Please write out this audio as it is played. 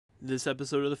This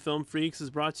episode of the Film Freaks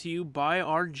is brought to you by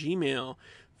our Gmail.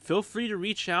 Feel free to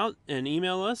reach out and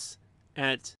email us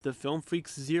at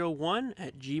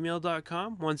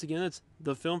thefilmfreaks01@gmail.com. Once again, it's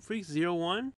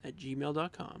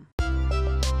thefilmfreaks01@gmail.com.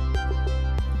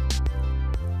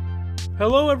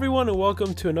 Hello everyone and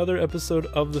welcome to another episode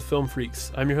of The Film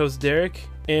Freaks. I'm your host Derek,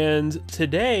 and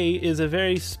today is a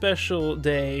very special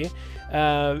day.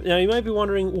 Now you might be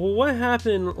wondering, well, what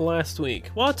happened last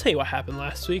week? Well, I'll tell you what happened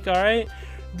last week, alright?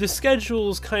 The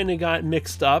schedules kind of got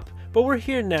mixed up, but we're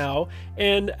here now,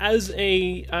 and as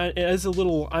a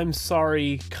little I'm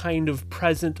sorry kind of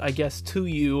present, I guess, to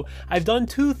you, I've done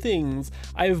two things.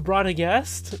 I've brought a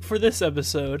guest for this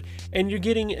episode, and you're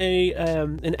getting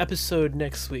an episode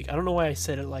next week. I don't know why I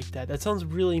said it like that. That sounds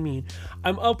really mean.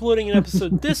 I'm uploading an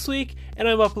episode this week, and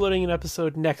I'm uploading an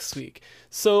episode next week.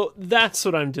 So that's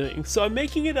what I'm doing. So I'm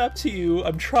making it up to you.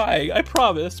 I'm trying. I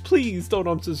promise. Please don't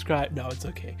unsubscribe. No, it's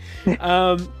okay.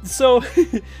 So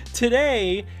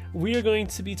today we are going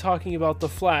to be talking about The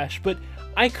Flash, but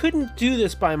I couldn't do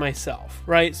this by myself,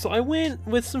 right? So I went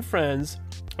with some friends,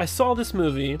 I saw this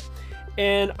movie,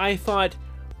 and I thought,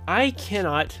 I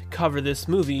cannot cover this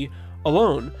movie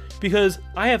alone, because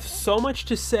I have so much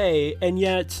to say, and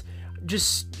yet,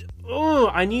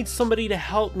 I need somebody to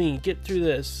help me get through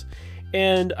this.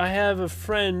 And I have a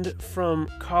friend from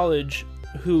college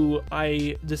who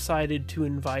I decided to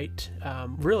invite.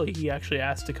 Really, he actually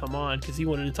asked to come on because he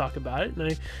wanted to talk about it,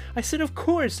 and I said, of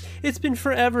course. It's been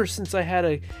forever since I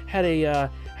had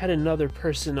another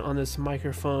person on this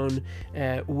microphone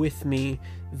with me,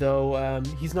 though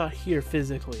he's not here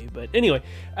physically. But anyway,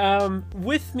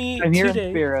 with me I'm here today,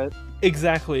 in spirit.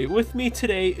 Exactly. With me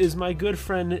today is my good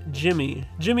friend Jimmy.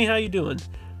 Jimmy, how you doing?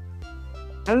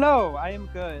 Hello, I am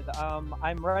good.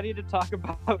 I'm ready to talk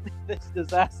about this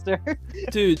disaster.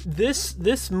 Dude,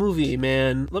 this movie,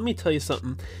 man, let me tell you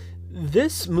something.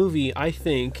 This movie, I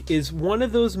think, is one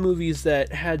of those movies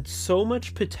that had so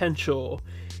much potential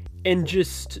and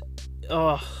it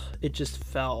just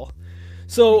fell.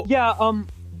 So yeah,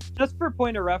 just for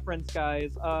point of reference,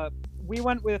 guys, we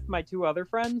went with my two other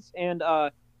friends, and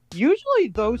usually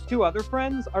those two other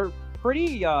friends are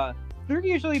they're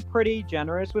usually pretty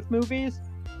generous with movies.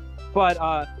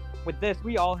 But with this,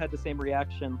 we all had the same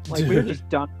reaction. Like, we were just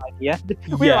done by the end.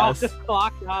 We were all just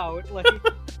clocked out. Like,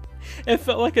 it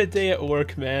felt like a day at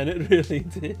work, man. It really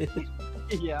did.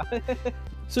 Yeah.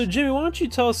 So, Jimmy, why don't you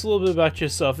tell us a little bit about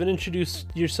yourself and introduce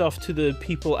yourself to the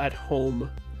people at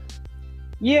home?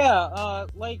 Yeah,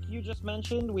 like you just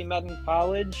mentioned, we met in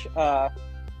college.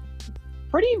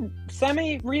 Pretty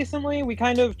semi-recently. We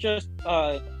kind of just...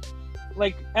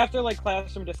 after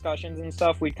classroom discussions and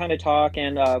stuff, we'd kind of talk,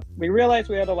 and we realized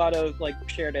we had a lot of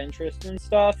shared interests and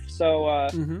stuff. So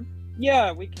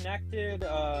yeah, we connected.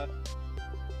 I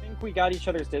think we got each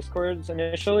other's Discords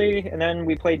initially, and then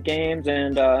we played games,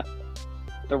 and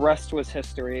the rest was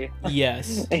history.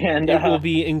 Yes, and it will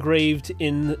be engraved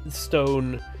in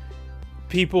stone.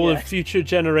 People of future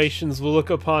generations will look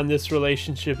upon this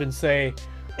relationship and say,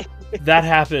 "That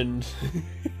happened."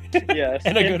 Yes,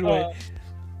 in a good way.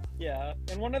 Yeah,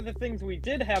 and one of the things we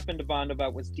did happen to bond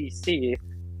about was DC.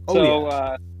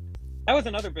 That was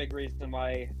another big reason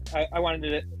why I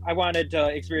wanted to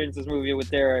experience this movie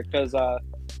with Derek, because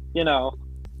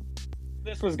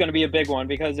this was going to be a big one,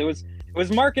 because it was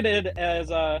marketed as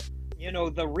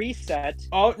the reset.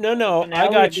 Oh no, I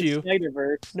got you.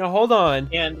 Snyderverse. No, hold on.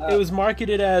 And it was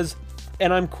marketed as,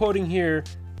 and I'm quoting here,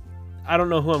 I don't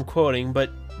know who I'm quoting,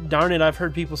 but darn it, I've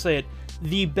heard people say it,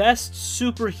 the best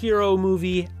superhero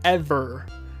movie ever.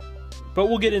 But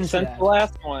we'll get into since that. The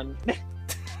last one.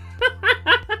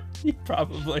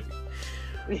 Probably.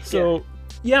 So,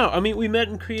 yeah, I mean, we met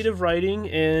in creative writing,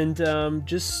 and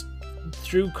just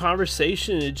through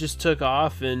conversation, it just took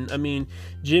off. And I mean,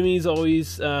 Jimmy's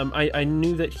always, I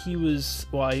knew that he was,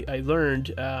 well, I learned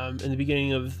in the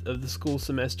beginning of the school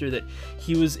semester that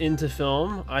he was into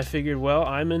film. I figured, well,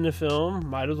 I'm into film,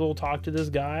 might as well talk to this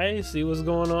guy, see what's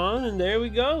going on, and there we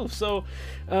go. So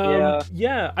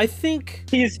yeah, I think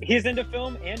he's into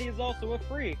film, and he's also a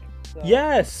freak. So.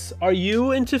 Yes, are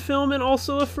you into film and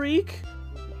also a freak?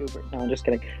 Goober. No, I'm just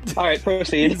kidding. All right,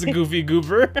 proceed. He's a goofy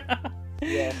goober.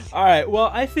 Yes. All right,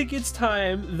 well, I think it's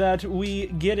time that we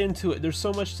get into it. There's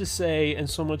so much to say and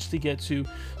so much to get to.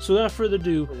 So without further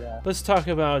ado, let's talk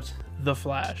about The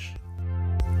Flash.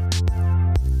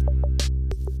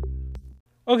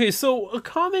 Okay, so a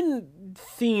common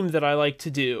theme that I like to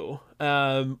do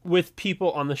with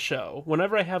people on the show.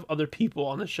 Whenever I have other people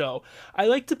on the show, I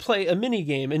like to play a mini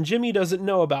game, and Jimmy doesn't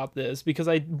know about this because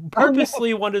I Oh no.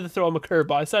 purposely wanted to throw him a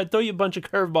curveball. I said I'd throw you a bunch of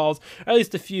curveballs, or at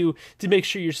least a few, to make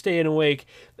sure you're staying awake.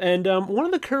 And one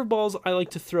of the curveballs I like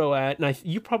to throw at, and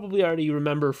you probably already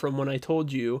remember from when I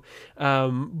told you,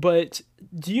 but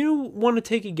do you want to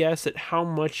take a guess at how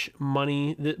much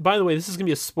money by the way, this is going to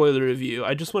be a spoiler review.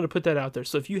 I just want to put that out there.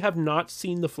 So if you have not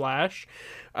seen The Flash,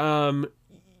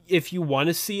 if you want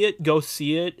to see it, go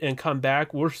see it and come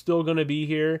back. We're still going to be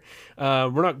here.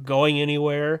 We're not going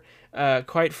anywhere.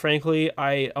 Quite frankly,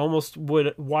 I almost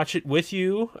would watch it with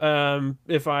you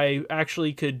if I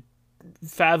actually could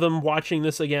fathom watching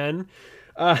this again.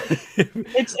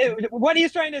 What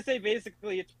he's trying to say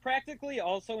basically, it's practically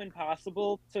also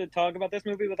impossible to talk about this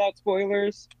movie without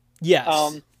spoilers.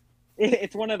 Yes.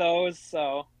 It's one of those,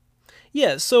 so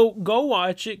yeah, so go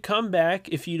watch it, come back.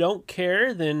 If you don't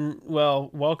care, then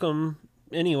well, welcome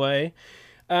anyway.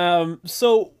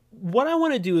 So what I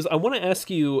want to do is I want to ask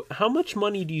you, how much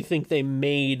money do you think they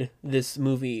made this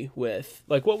movie with?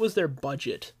 Like, what was their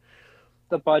budget?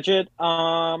 the budget.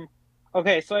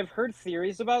 Okay, so I've heard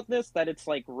theories about this that it's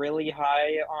like really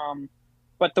high.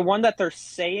 But the one that they're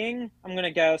saying, I'm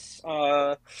gonna guess.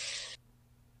 I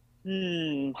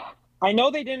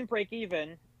know they didn't break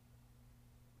even.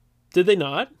 Did they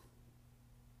not?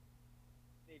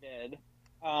 They did.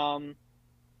 Um,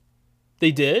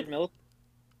 They did? Mil-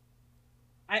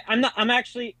 I'm not. I'm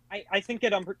actually. I think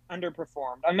it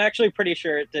underperformed. I'm actually pretty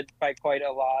sure it did by quite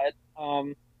a lot.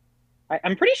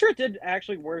 I'm pretty sure it did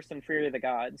actually worse than Fury of the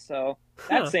Gods. So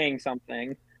that's Huh. saying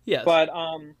something. Yes. But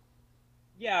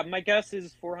yeah, my guess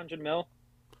is 400 mil.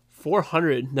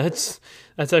 400. That's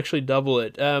actually double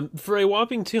it. For a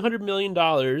whopping $200 million,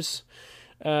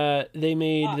 they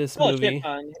made this Still a movie. shit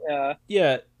ton, yeah.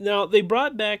 Yeah. Now they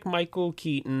brought back Michael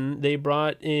Keaton. They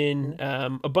brought in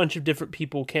a bunch of different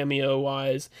people cameo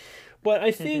wise. But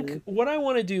I think what I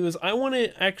want to do is I want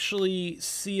to actually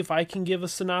see if I can give a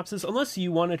synopsis. Unless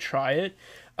you want to try it.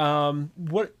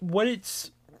 What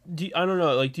it's I don't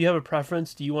know. Like, do you have a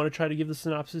preference? Do you want to try to give the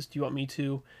synopsis? Do you want me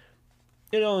to?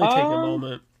 It'll only take a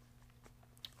moment.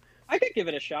 I could give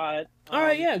it a shot. All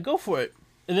right, yeah, go for it.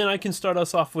 And then I can start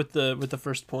us off with the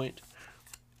first point.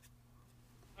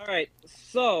 All right,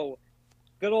 so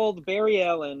good old Barry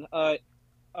Allen,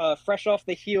 fresh off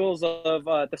the heels of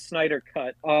the Snyder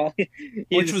cut,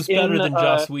 Which was better than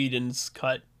Joss Whedon's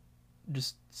cut.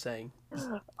 Just saying.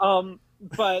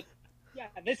 But yeah,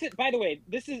 this is, by the way,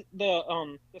 this is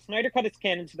the Snyder cut is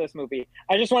canon to this movie.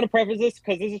 I just want to preface this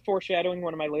because this is foreshadowing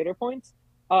one of my later points.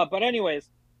 But anyways,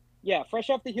 yeah, fresh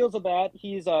off the heels of that,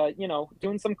 he's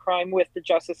doing some crime with the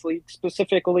Justice League,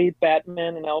 specifically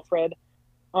Batman and Alfred.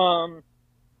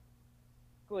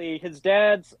 His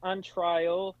dad's on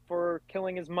trial for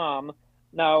killing his mom.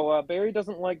 Now Barry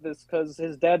doesn't like this because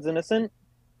his dad's innocent.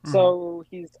 So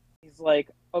he's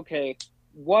like, okay,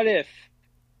 what if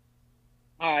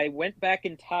I went back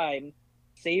in time,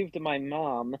 saved my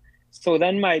mom, so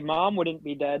then my mom wouldn't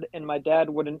be dead and my dad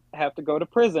wouldn't have to go to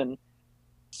prison.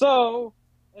 So,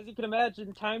 as you can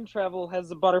imagine, time travel has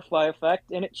a butterfly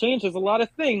effect and it changes a lot of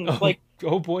things.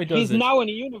 Oh boy, does he's it. now in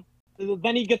a universe.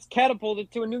 Then he gets catapulted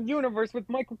to a new universe with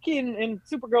Michael Keaton and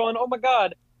Supergirl, and oh my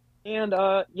god. And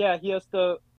yeah, he has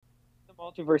to the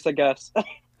multiverse, I guess.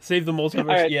 Save the multiverse.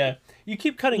 Right. Yeah. You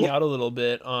keep cutting out a little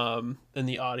bit in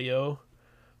the audio.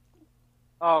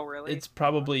 Oh, really? It's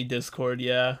probably Discord,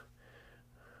 yeah.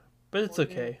 But it's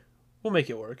okay. We'll make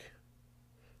it work.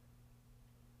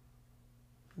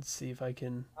 Let's see if I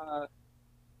can.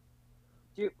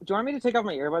 Do you want me to take off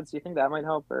my earbuds? Do you think that might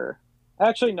help? Or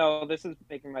actually, no. This is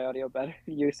making my audio better.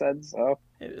 You said so.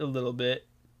 A little bit.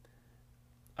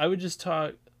 I would just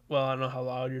talk. Well, I don't know how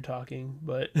loud you're talking,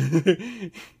 but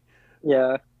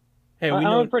Yeah. hey, I'm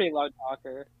a pretty loud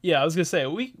talker. Yeah, I was gonna say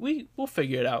we'll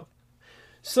figure it out.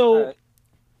 So. Right.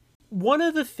 One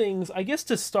of the things, I guess,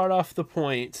 to start off the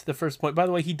first point, by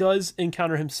the way, he does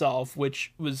encounter himself,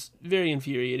 which was very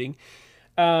infuriating.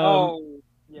 Oh,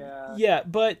 yeah. Yeah,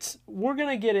 but we're going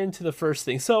to get into the first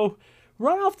thing. So,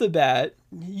 right off the bat,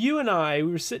 you and I,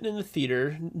 we were sitting in the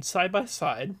theater side by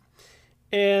side,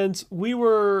 and we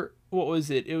were, what was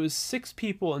it? It was 6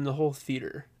 people in the whole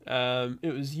theater.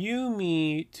 It was you,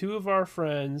 me, 2 of our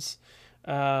friends,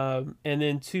 and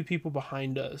then 2 people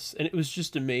behind us, and it was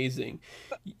just amazing.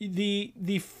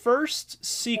 The first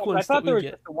sequence I thought there was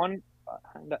get. just the one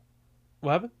behind us.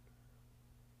 What happened?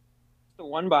 The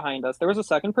one behind us. There was a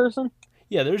second person?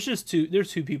 Yeah, there's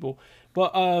two people.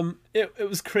 But it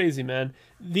was crazy, man.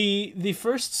 The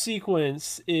first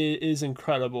sequence is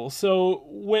incredible. So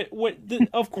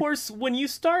of course when you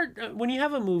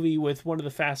have a movie with one of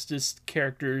the fastest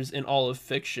characters in all of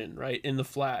fiction, right, in the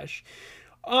Flash,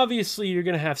 obviously you're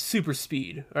gonna have super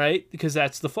speed, right? Because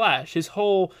that's the Flash. His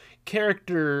whole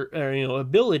character,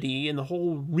 ability, and the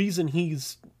whole reason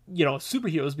he's a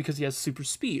superhero is because he has super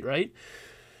speed, right?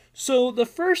 So the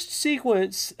first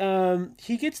sequence,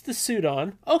 he gets the suit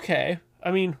on. Okay,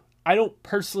 I mean, I don't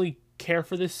personally care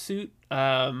for this suit.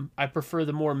 I prefer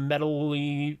the more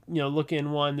metally,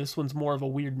 looking one. This one's more of a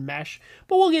weird mesh,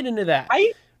 but we'll get into that.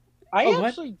 I Oh, I go ahead.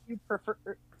 actually do prefer.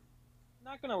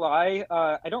 Not gonna lie,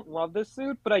 I don't love this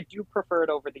suit, but I do prefer it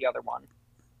over the other one.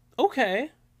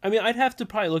 Okay. I mean, I'd have to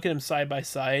probably look at them side by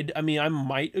side. I mean, I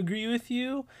might agree with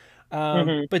you,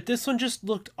 Hmm. but this one just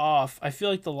looked off. I feel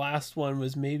like the last one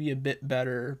was maybe a bit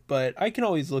better, but I can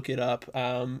always look it up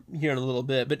here in a little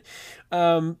bit. But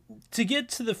to get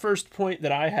to the first point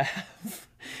that I have,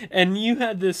 and you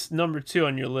had this number two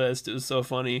on your list. It was so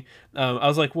funny. I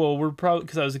was like, well, we're probably,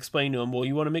 because I was explaining to him, well,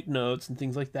 you want to make notes and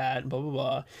things like that, and blah blah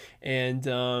blah. And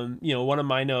one of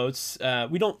my notes,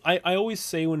 we don't. I always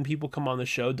say when people come on the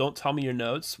show, don't tell me your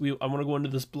notes. I want to go into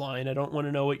this blind. I don't want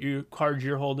to know what your cards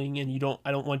you're holding, and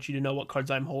I don't want you to know what cards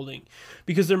I'm holding,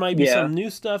 because there might be Yeah. some new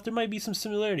stuff. There might be some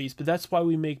similarities, but that's why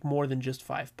we make more than just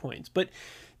 5 points. But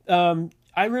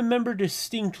I remember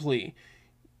distinctly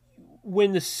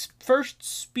when the first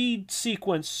speed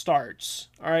sequence starts.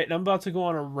 All right, and I'm about to go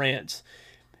on a rant.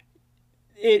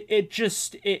 It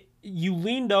you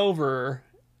leaned over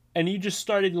and you just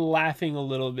started laughing a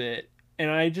little bit,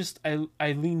 and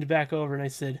I leaned back over and I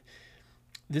said,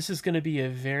 this is going to be a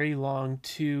very long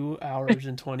 2 hours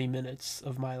and 20 minutes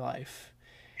of my life.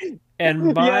 And Yeah,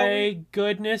 we. my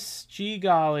goodness, gee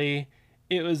golly,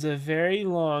 it was a very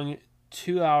long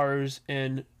 2 hours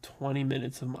and 20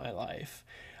 minutes of my life.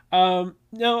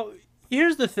 Now,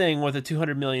 here's the thing with a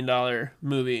 $200 million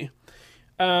movie.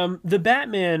 The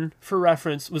Batman, for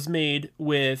reference, was made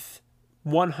with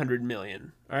 100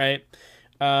 million. All right.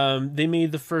 They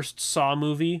made the first Saw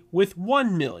movie with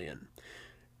 1 million.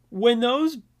 When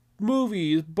those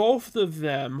movies, both of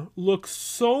them, look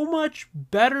so much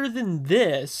better than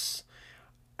this,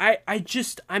 I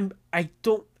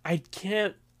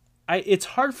can't, it's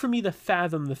hard for me to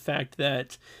fathom the fact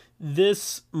that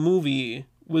this movie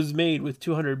was made with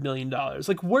 $200 million.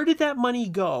 Like, where did that money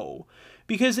go?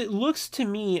 Because it looks to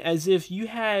me as if you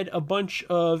had a bunch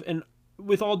of, and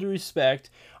with all due respect,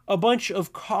 a bunch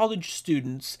of college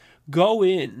students go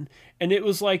in, and it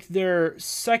was like their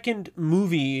second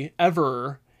movie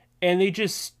ever, and they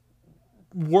just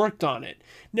worked on it.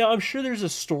 Now, I'm sure there's a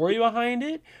story behind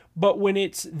it, but when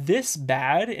it's this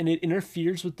bad and it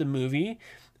interferes with the movie,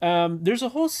 there's a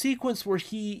whole sequence where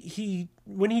he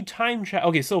when he time travel.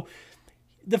 Okay, so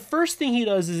the first thing he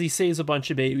does is he saves a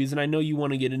bunch of babies, and I know you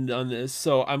want to get into on this,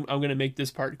 so I'm gonna make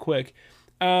this part quick.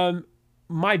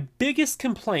 My biggest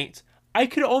complaint, I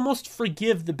could almost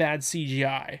forgive the bad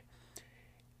CGI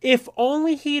if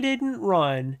only he didn't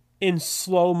run in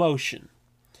slow motion.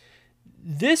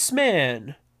 This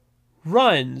man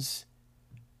runs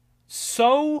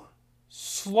so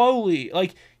slowly.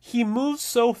 Like, he moves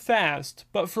so fast,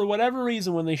 but for whatever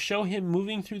reason, when they show him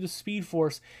moving through the Speed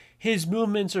Force, his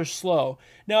movements are slow.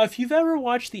 Now, if you've ever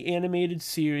watched the animated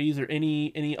series or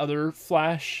any other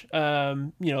Flash,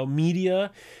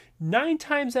 media, 9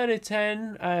 times out of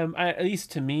 10, at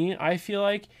least to me, I feel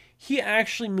like he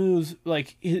actually moves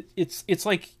like it's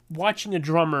like watching a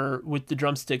drummer with the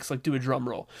drumsticks like do a drum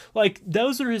roll. Like,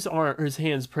 those are his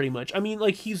hands pretty much. I mean,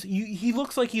 like, he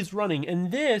looks like he's running,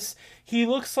 and this, he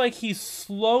looks like he's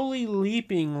slowly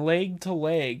leaping leg to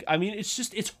leg. I mean,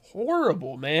 it's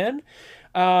horrible, man.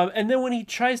 And then when he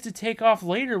tries to take off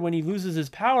later, when he loses his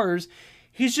powers,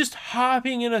 he's just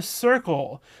hopping in a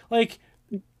circle. Like,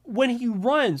 when you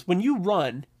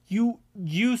run, you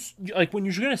use, like, when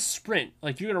you're gonna sprint,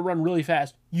 like, you're gonna run really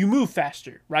fast, you move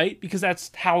faster, right? Because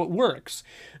that's how it works.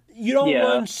 You don't Yeah.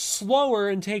 run slower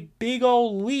and take big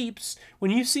old leaps. When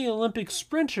you see an Olympic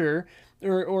sprinter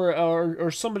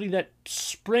or somebody that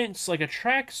sprints like a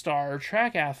track star or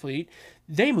track athlete,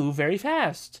 they move very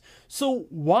fast. So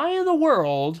why in the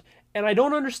world? And I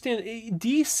don't understand,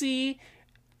 DC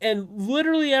and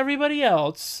literally everybody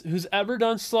else who's ever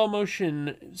done slow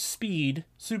motion speed,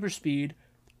 super speed,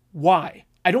 why?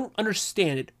 I don't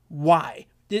understand it. Why?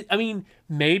 I mean,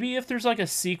 maybe if there's like a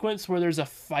sequence where there's a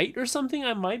fight or something,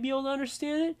 I might be able to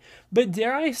understand it. But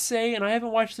dare I say, and I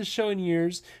haven't watched the show in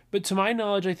years, but to my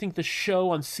knowledge, I think the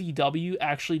show on CW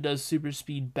actually does super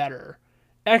speed better.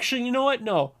 Actually, you know what?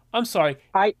 No, I'm sorry.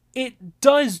 I It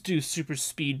does do super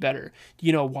speed better. Do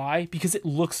you know why? Because it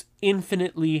looks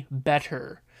infinitely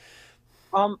better.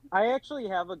 I actually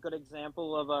have a good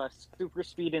example of a super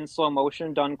speed in slow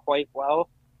motion done quite well.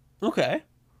 Okay.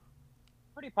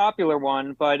 Pretty popular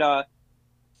one, but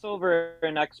Silver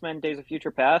in X-Men Days of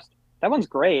Future Past. That one's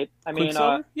great. I mean,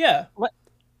 Quicksilver? Yeah. le-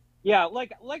 yeah,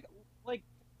 like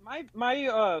my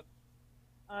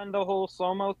on the whole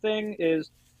slow-mo thing is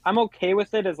I'm okay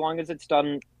with it as long as it's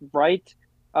done right.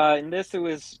 In this, it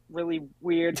was really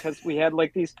weird because we had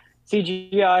like these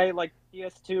CGI like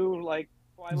PS2 like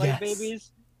Twilight Yes.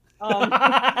 babies. Um,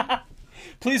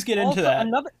 Please get into also that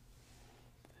another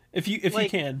if you like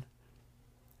can.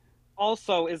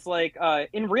 also is like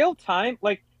in real time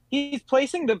like he's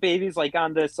placing the babies like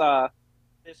on this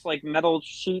like metal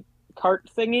sheet cart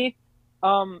thingy.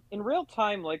 In real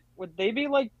time, like would they be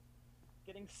like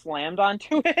getting slammed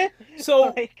onto it?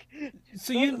 So Like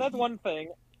so that's one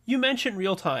thing. you mentioned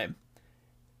real time.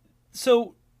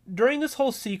 So during this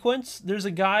whole sequence, there's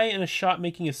a guy in a shop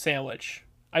making a sandwich.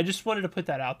 I just wanted to put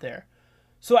that out there.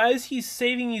 So as he's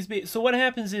saving these, so what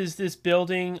happens is this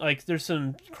building, like there's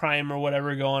some crime or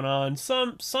whatever going on,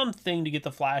 something to get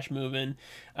the Flash moving,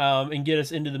 and get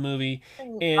us into the movie,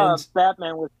 and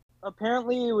Batman was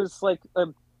apparently it was like a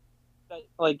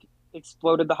like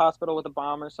exploded the hospital with a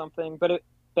bomb or something, but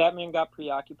Batman got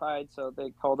preoccupied, so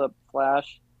they called up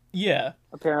Flash. yeah,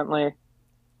 Apparently,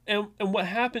 and what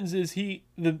happens is the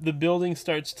building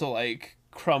starts to like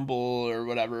crumble or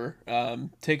whatever,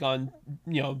 take on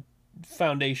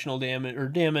foundational damage or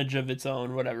damage of its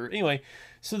own, whatever. Anyway,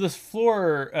 so this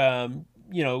floor,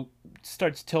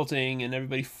 starts tilting and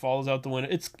everybody falls out the window.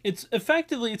 It's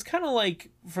effectively it's kind of like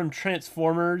from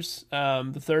Transformers,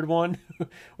 the third one,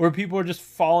 where people are just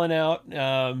falling out,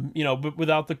 but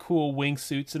without the cool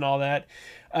wingsuits and all that.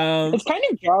 it's kind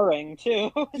of jarring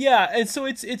too. Yeah, and so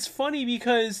it's funny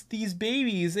because these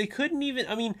babies, they couldn't even,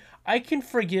 I mean, I can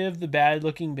forgive the bad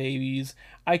looking babies.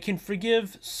 I can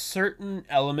forgive certain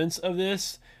elements of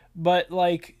this, but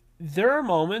like there are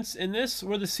moments in this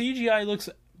where the CGI looks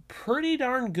pretty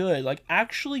darn good, like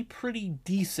actually pretty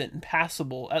decent and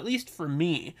passable, at least for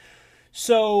me.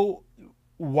 So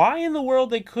why in the world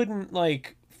they couldn't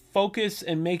like focus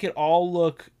and make it all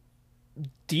look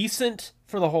decent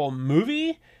for the whole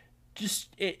movie?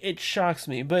 Just it shocks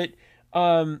me. But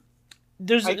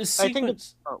there's a I think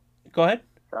it's sequence. Go ahead.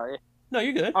 sorry. No,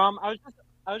 you're good. I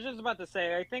was just about to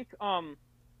say I think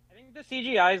the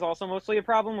CGI is also mostly a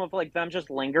problem of like them just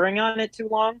lingering on it too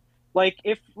long. Like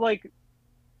if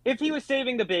he was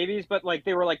saving the babies, but like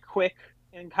they were like quick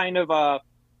and kind of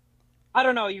I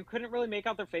don't know, you couldn't really make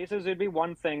out their faces, it'd be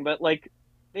one thing, but like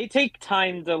they take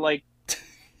time to like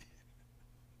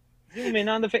zoom in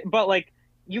on the face, but like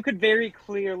you could very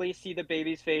clearly see the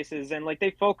babies' faces, and like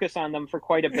they focus on them for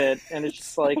quite a bit, and it's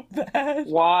just like, So bad.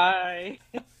 why?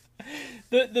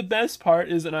 The best part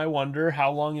is, and I wonder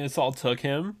how long this all took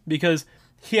him because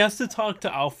he has to talk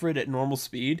to Alfred at normal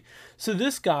speed. So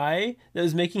this guy that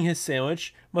was making his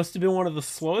sandwich must have been one of the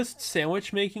slowest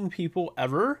sandwich making people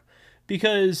ever,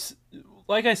 because,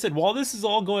 like I said, while this is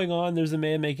all going on, there's a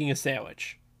man making a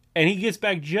sandwich. And he gets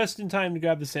back just in time to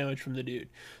grab the sandwich from the dude.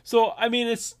 So, I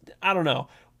mean, I don't know.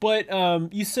 But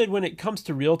you said when it comes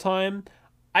to real time,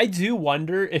 I do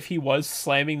wonder if he was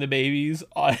slamming the babies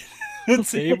on the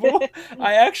table.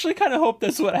 I actually kind of hope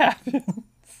that's what happened.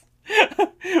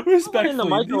 Put in the Respectfully.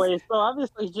 microwave, so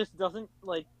obviously he just doesn't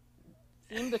like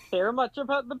seem to care much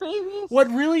about the babies. What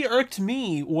really irked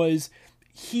me was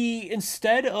he,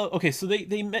 instead of, okay, so they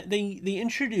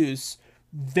introduce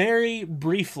very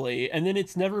briefly, and then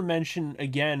it's never mentioned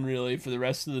again really for the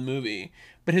rest of the movie,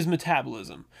 but his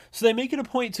metabolism. So they make it a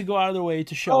point to go out of their way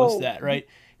to show us Oh, that, right?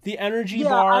 The energy yeah,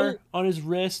 bar on his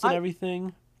wrist and I,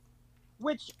 everything.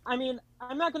 which I mean,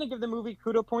 I'm not going to give the movie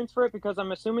kudo points for it because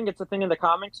I'm assuming it's a thing in the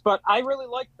comics, but I really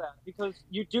like that because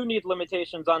you do need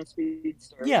limitations on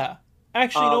speedsters. Yeah.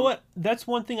 Actually, you know Um, what? That's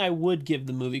one thing I would give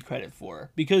the movie credit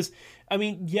for because, I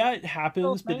mean, yeah, it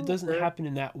so happens, but it doesn't Banger, happen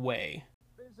in that way.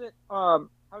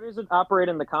 how does it operate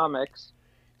in the comics?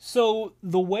 So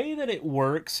the way that it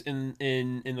works in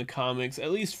the comics,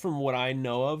 at least from what I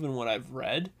know of and what I've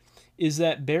read, is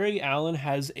that Barry Allen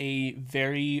has a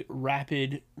very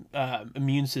rapid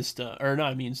immune system, or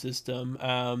not immune system,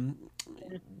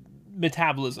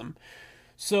 metabolism.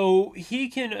 So he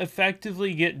can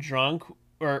effectively get drunk,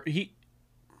 or he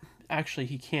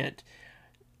can't.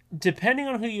 Depending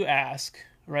on who you ask,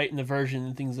 right, in the version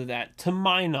and things like that, to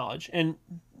my knowledge, and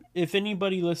if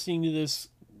anybody listening to this,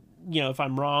 if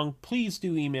I'm wrong, please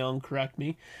do email and correct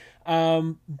me.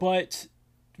 But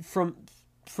from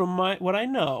my what I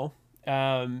know,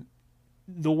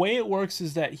 the way it works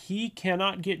is that he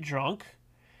cannot get drunk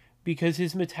because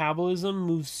his metabolism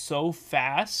moves so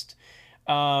fast,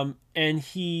 and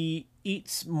he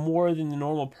eats more than the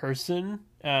normal person,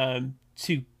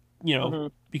 to Hmm.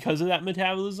 because of that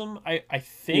metabolism. I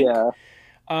think. Yeah.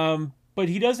 But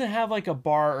he doesn't have like a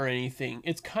bar or anything.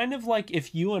 It's kind of like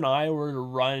if you and I were to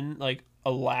run like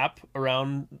a lap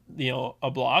around,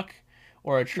 a block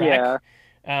or a Yeah.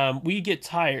 track, we get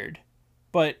tired,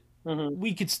 but Hmm.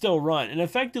 we could still run. And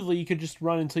effectively, you could just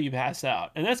run until you pass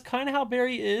out. And that's kind of how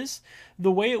Barry is.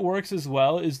 The way it works as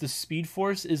well is the Speed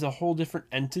Force is a whole different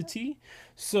entity.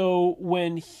 So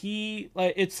when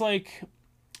it's like,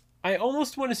 I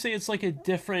almost want to say it's like a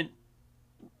different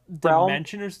Realm.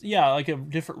 dimension, or yeah, like a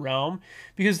different realm,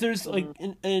 because there's like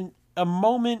Hmm. a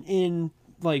moment in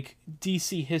like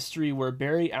DC history where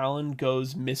Barry Allen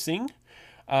goes missing,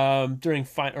 during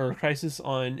or Crisis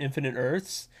on Infinite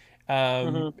Earths,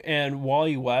 Hmm. and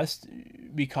Wally West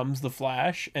becomes the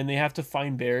Flash, and they have to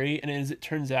find Barry, and as it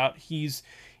turns out, he's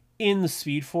in the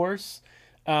Speed Force.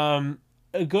 Um,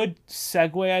 a good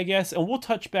segue, I guess, and we'll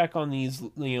touch back on these,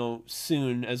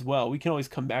 soon as well. We can always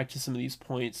come back to some of these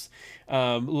points,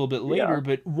 a little bit Yeah. later.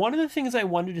 But one of the things I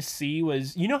wanted to see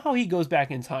was, how he goes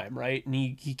back in time, right? And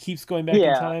he keeps going back in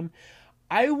Yeah. time.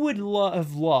 I would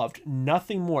have loved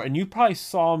nothing more, and you probably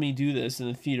saw me do this in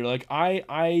the theater. Like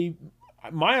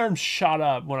my arms shot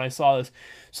up when I saw this.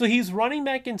 So he's running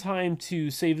back in time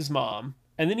to save his mom,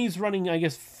 and then he's running, I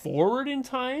guess, forward in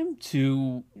time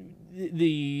to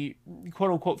the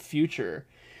quote unquote future.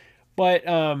 But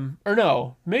or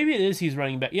no, maybe it is he's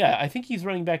running back. Yeah, I think he's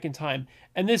running back in time,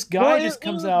 and this Well, guy just it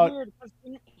comes was out. weird because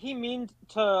didn't he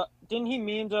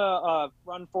mean to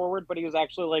run forward, but he was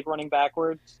actually like running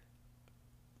backwards.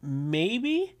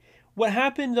 Maybe. What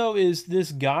happened though is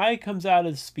this guy comes out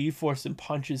of the Speed Force and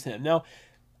punches him. Now,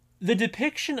 the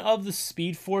depiction of the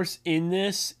Speed Force in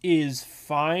this is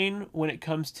fine when it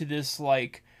comes to this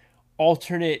like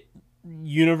alternate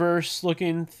universe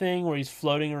looking thing where he's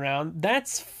floating around.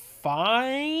 That's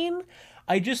fine.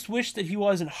 I just wish that he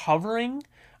wasn't hovering.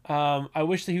 I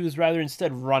wish that he was rather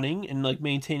instead running and like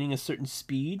maintaining a certain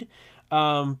speed.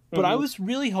 But I Hmm. was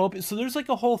really hoping. So there's like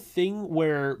a whole thing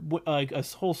where, like a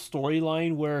whole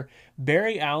storyline where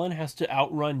Barry Allen has to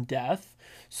outrun death.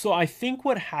 So I think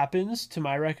what happens, to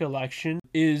my recollection,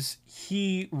 is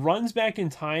he runs back in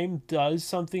time, does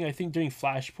something I think during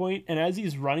Flashpoint, and as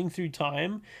he's running through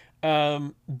time,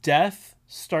 Death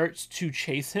starts to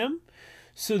chase him.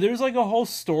 So there's like a whole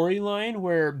storyline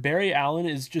where Barry Allen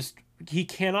is just, he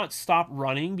cannot stop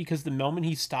running because the moment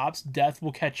he stops, Death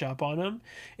will catch up on him.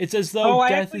 It's as though Oh, I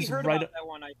Death actually is heard right. about that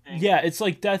one, I think. Yeah, it's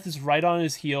like Death is right on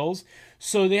his heels.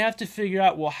 So they have to figure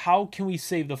out, well, how can we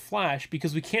save the Flash?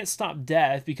 Because we can't stop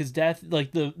Death, because Death,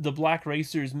 like the Black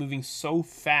Racer, is moving so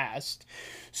fast.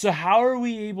 So how are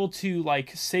we able to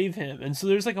like save him? And so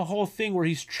there's like a whole thing where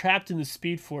he's trapped in the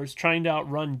Speed Force trying to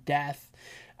outrun Death.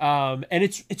 And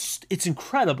it's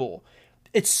incredible.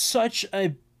 It's such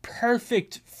a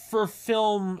perfect for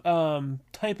film,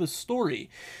 type of story.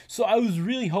 So I was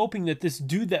really hoping that this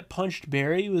dude that punched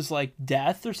Barry was like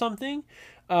Death or something.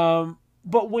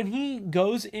 But when he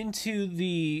goes into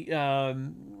the,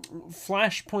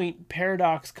 Flashpoint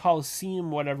Paradox Coliseum,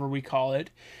 whatever we call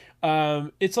it,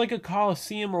 it's like a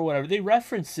coliseum or whatever. They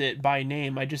reference it by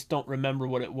name. I just don't remember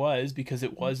what it was because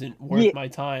it wasn't worth Yeah. my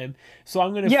time. So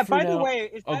I'm gonna, Yeah. for By the now. way,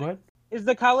 Oh, go ahead. is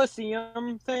the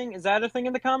Colosseum thing? Is that a thing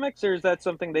in the comics, or is that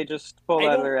something they just pulled I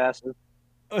out of don't. their asses?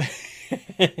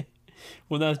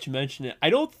 Well, now that you mention it, I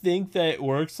don't think that it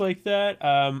works like that.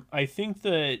 I think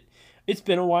that it's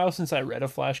been a while since I read a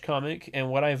Flash comic, and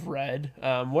what I've read,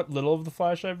 what little of the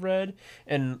Flash I've read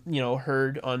and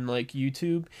heard on like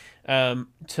YouTube,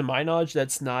 to my knowledge,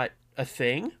 that's not a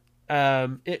thing.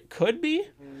 It could be,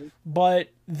 Mhm. but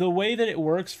the way that it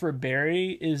works for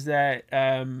Barry is that,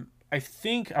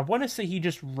 I want to say he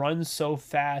just runs so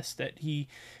fast that he,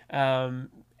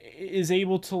 is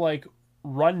able to like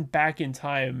run back in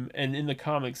time, and in the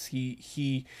comics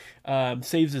he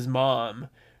saves his mom,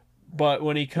 but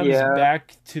when he comes Yeah,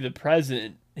 back to the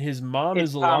present, his mom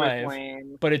is it's Thomas alive,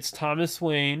 Wayne. but it's Thomas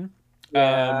Wayne.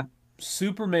 Yeah,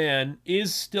 Superman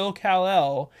is still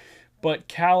Kal-El, but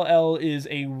Kal-El is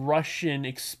a Russian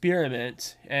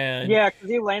experiment, and yeah, because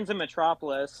he lands in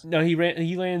Metropolis. no, he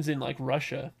lands in like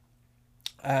Russia.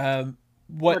 What happened?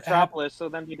 Metropolis, so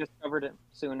then he discovered it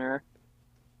sooner.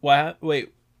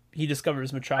 Wait, he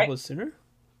discovers I, Metropolis sooner?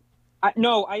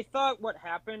 no, I thought what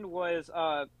happened was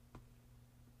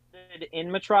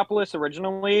in Metropolis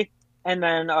originally, and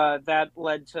then that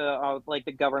led to like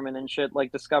the government and shit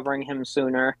like discovering him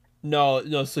sooner. No,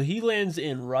 no. So he lands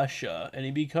in Russia, and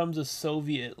he becomes a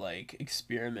Soviet like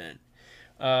experiment.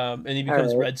 and he All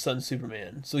becomes right. Red Sun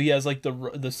Superman. So he has like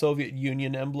the Soviet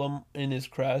Union emblem in his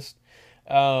crest,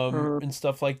 Mhm. and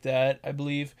stuff like that. I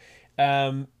believe.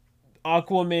 Um,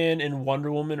 Aquaman and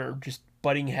Wonder Woman are just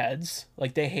butting heads.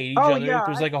 Like they hate each Oh other. yeah.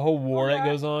 There's like a whole war that Yeah.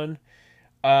 goes on.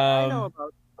 I know Um,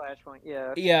 about Flashpoint.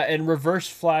 Yeah. yeah, and Reverse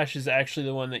Flash is actually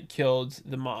the one that killed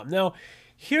the mom. Now,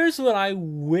 here's what I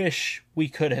wish we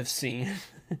could have seen.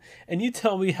 And you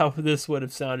tell me how this would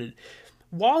have sounded.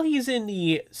 While he's in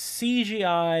the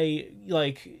CGI,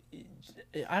 like,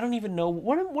 I don't even know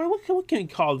what can we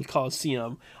call the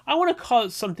Coliseum? I want to call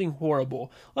it something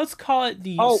horrible. Let's call it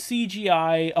the Oh,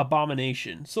 CGI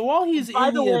Abomination. So while he's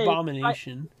by in the the way,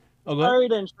 Abomination, oh, go ahead. sorry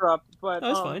to interrupt, but No,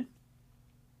 that's fine.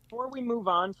 before we move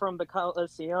on from the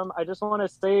Coliseum, I just want to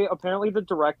say apparently the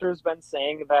director's been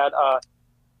saying that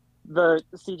the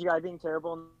CGI being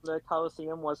terrible in the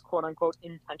Coliseum was quote unquote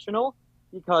intentional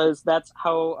because that's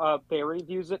how Barry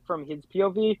views it from his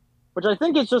POV, which I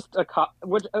think is just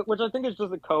which I think is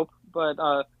just a cope. But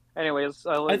anyways,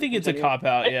 I'll I let you think it's a continue. cop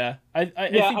out. I, Yeah, I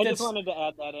yeah, think I just that's wanted to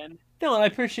add that in. no, and I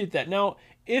appreciate that. Now,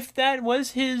 if that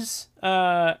was his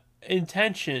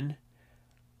intention,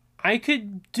 I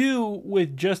could do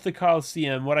with just the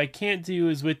Coliseum. What I can't do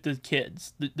is with the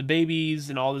kids, the babies,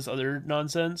 and all this other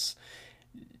nonsense.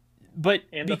 But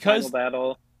And the final because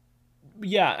battle.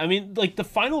 yeah, I mean, like the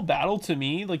final battle to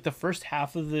me, like the first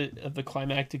half of the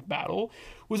climactic battle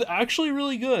was actually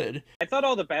really good. I thought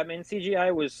all the Batman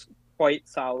CGI was quite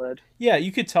solid. Yeah,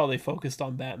 you could tell they focused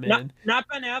on Not Batman. not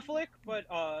Ben Affleck, but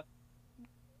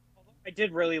I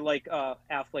did really like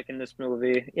Affleck in this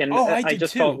movie, and Oh, I I did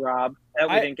just felt too. robbed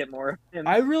that we I didn't get more of him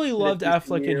I really in the loved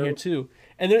Affleck in here DCU. too.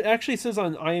 And it actually says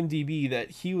on IMDb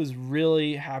that he was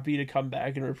really happy to come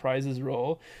back and reprise his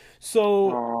role.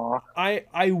 So Aw.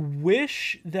 I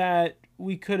wish that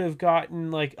we could have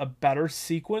gotten like a better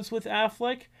sequence with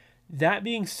Affleck. That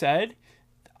being said,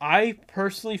 I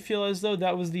personally feel as though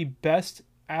that was the best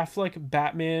Affleck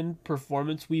Batman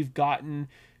performance we've gotten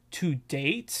to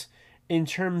date in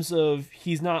terms of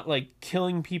he's not like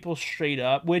killing people straight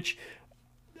up, which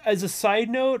as a side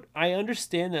note, I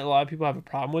understand that a lot of people have a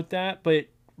problem with that, but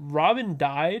Robin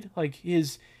died, like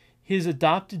his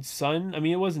adopted son. I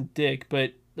mean, it wasn't Dick,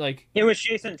 but like It was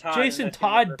Jason Todd in Jason this Todd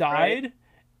universe, right? died,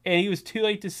 and he was too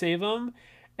late to save him,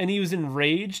 and he was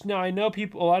enraged. Now I know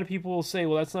people, a lot of people will say,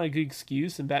 well, that's not a good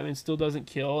excuse, and Batman still doesn't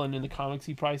kill, and in the comics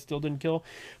he probably still didn't kill,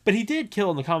 but he did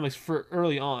kill in the comics for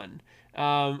early on.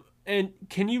 And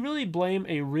can you really blame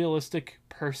a realistic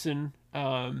person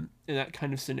in that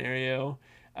kind of scenario?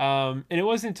 And it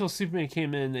wasn't until Superman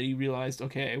came in that he realized,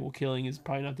 okay, well, killing is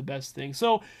probably not the best thing.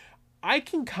 So I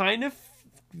can kind of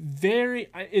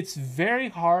it's very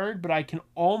hard, but I can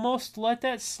almost let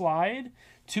that slide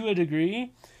to a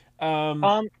degree.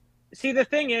 Um, Um, See, the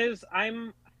thing is,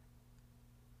 I'm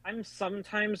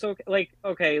sometimes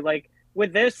okay, like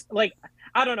with this, like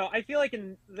I don't know. I feel like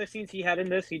in the scenes he had in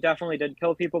this, he definitely did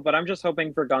kill people, but I'm just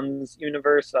hoping for Gunn's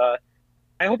universe.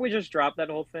 I hope we just drop that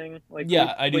whole thing. Like, can we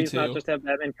yeah, I do please not too. just have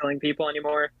Batman killing people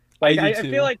anymore? I Like, do I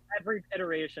feel too. like every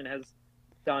iteration has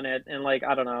done it, and like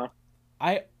I don't know.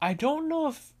 I don't know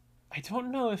if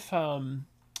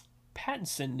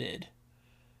Pattinson did.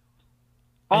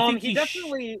 I think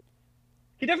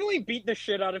He definitely beat the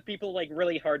shit out of people like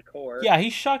really hardcore. yeah, he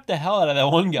shocked the hell out of that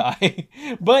one guy.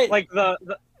 But Like the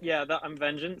yeah, the I'm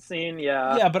vengeance scene.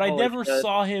 Yeah, yeah, but I holy never shit.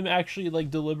 saw him actually like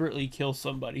deliberately kill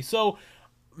somebody. So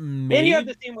And you have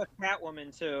the maybe scene with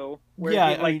Catwoman too, where yeah,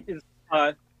 he I like mean is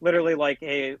literally like,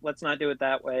 hey, let's not do it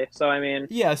that way. So I mean,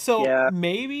 yeah, so yeah.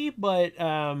 maybe, but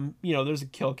there's a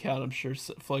kill count I'm sure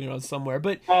floating around somewhere.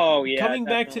 But Oh yeah, coming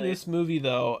back to definitely. this movie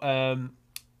though,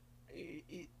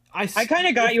 I I kind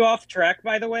of got if you off track,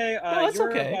 by the way. no, that's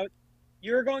okay.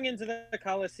 You were going into the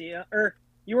Coliseum, or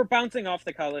you were bouncing off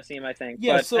the Coliseum, I think.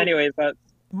 Yeah, But so anyways, but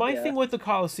my yeah. thing with the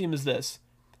Colosseum is this: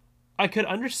 I could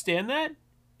understand that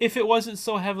if it wasn't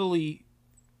so heavily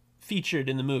featured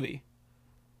in the movie,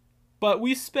 but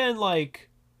we spend like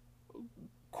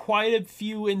quite a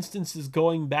few instances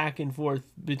going back and forth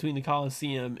between the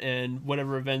Coliseum and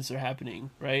whatever events are happening,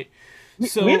 right?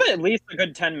 We have So, at least a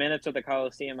good 10 minutes of the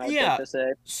Coliseum, I would think yeah. to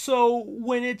say. So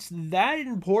when it's that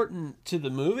important to the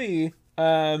movie,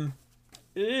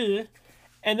 eh,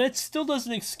 and that still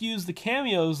doesn't excuse the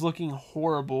cameos looking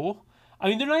horrible. I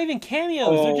mean, they're not even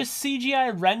cameos; they're Oh, just CGI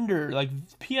render, like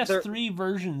there, PS3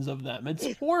 versions of them. It's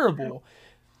horrible.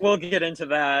 we'll get into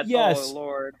that. Oh Yes.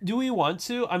 Lord. Do we want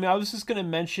to? I mean, I was just gonna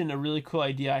mention a really cool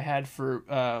idea I had for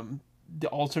the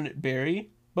alternate Barry,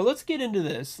 but let's get into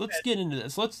this. Let's get into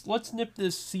this. Let's nip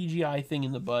this CGI thing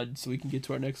in the bud so we can get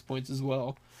to our next points as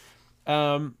well.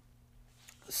 Um,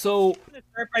 So I'm gonna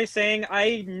start by saying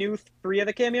I knew three of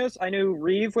the cameos. I knew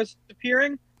Reeve was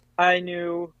appearing, I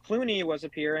knew Clooney was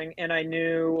appearing, and I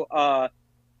knew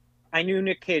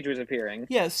Nick Cage was appearing.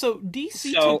 yeah, so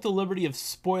DC took So the liberty of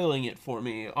spoiling it for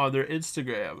me on their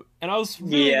Instagram, and I was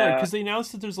really annoyed yeah. because they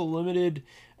announced that there's a limited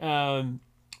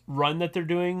run that they're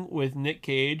doing with Nick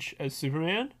Cage as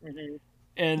Superman, Hmm.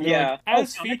 and they're like Yeah. Oh,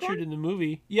 as comic featured one? in the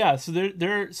movie. Yeah, so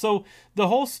they're so the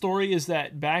whole story is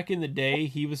that back in the day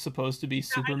he was supposed to be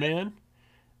Yeah, I did. Superman,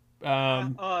 Yeah.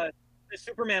 um, The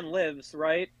Superman Lives,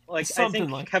 right? Like I something think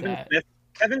like that.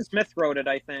 Kevin Smith wrote it.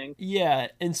 I think Yeah,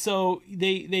 and so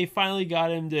they finally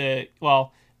got him to.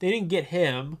 Well, they didn't get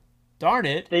him. Darn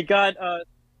it! they got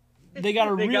They got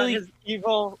a they got really his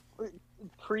evil,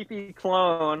 creepy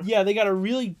clone. yeah, they got a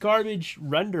really garbage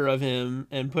render of him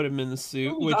and put him in the It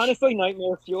suit, was which honestly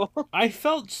nightmare fuel. I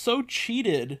felt so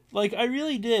cheated. Like I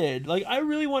really did. Like I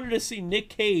really wanted to see Nick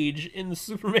Cage in the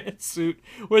Superman suit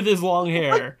with his long like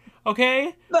hair.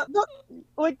 Okay?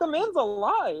 like the man's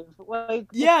alive. Like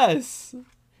Yes.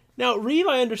 Now Reeve,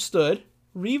 I understood.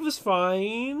 Reeve was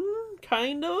fine,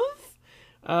 kind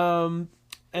of. Um,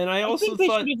 and I I also think they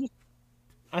should thought have just.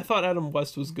 I thought Adam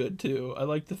West was good too. I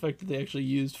liked the fact that they actually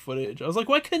used footage. I was like,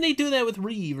 why couldn't they do that with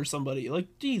Reeve or somebody? Like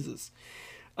Jesus.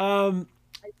 Um,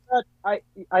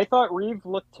 I thought Reeve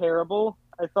looked terrible.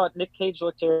 I thought Nick Cage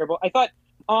looked terrible. I thought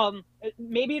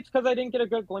maybe it's because I didn't get a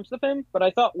good glimpse of him, but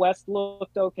I thought West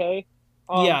looked okay.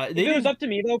 yeah, they If it was didn't. up to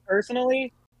me though,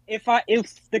 personally, if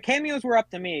the cameos were up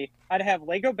to me, I'd have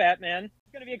Lego Batman.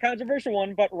 It's gonna be a controversial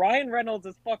one, but Ryan Reynolds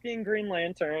is fucking Green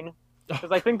Lantern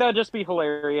because I think that'd just be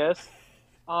hilarious.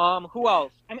 Who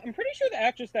else? I'm pretty sure the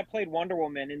actress that played Wonder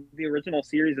Woman in the original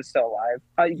series is still alive.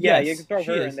 Yeah, you can Yes, throw she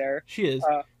her in is. there. She is.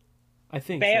 Uh, I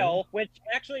think so. Bale, which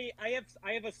actually I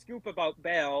have a scoop about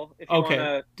Bale if you want Okay,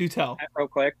 to do tell. real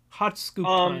quick. Hot scoop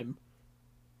Um, time.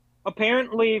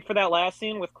 Apparently for that last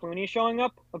scene with Clooney showing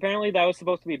up, apparently that was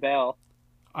supposed to be Bale.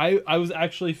 I was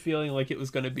actually feeling like it was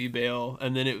gonna be Bale,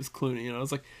 and then it was Clooney, and I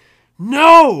was like,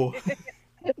 no.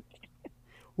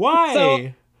 So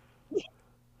Why?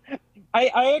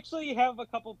 I actually have a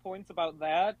couple points about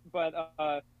that, but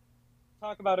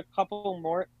talk about a couple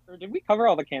more. Or did we cover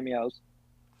all the cameos?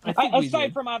 I think we Aside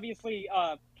did. from obviously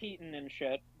Keaton and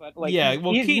shit, but like Yeah.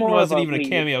 Well, he's Keaton more of wasn't a even a lead.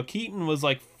 cameo. Keaton was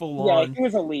like full Yeah, on. he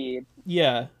was a lead.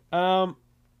 Yeah.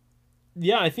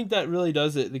 Yeah, I think that really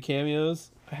does it. The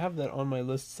cameos. I have that on my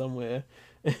list somewhere.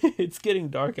 It's getting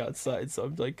dark outside, so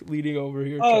I'm like leaning over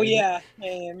here Oh trying yeah,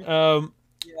 same. to.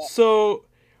 Yeah. So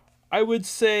I would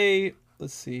say,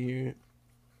 let's see here.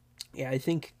 Yeah, I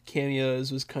think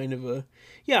cameos was kind of a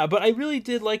yeah, but I really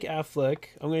did like Affleck.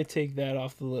 I'm gonna take that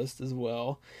off the list as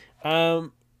well.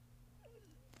 Um,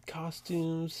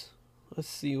 Costumes. Let's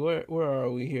see where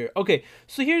are we here? Okay,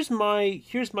 so here's my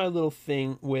little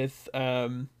thing with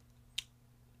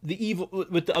the evil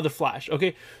with the other Flash.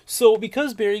 Okay, so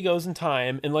because Barry goes in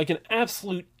time and like an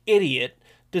absolute idiot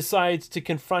decides to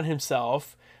confront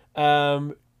himself,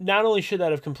 not only should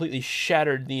that have completely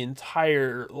shattered the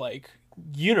entire like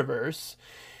universe,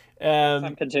 Time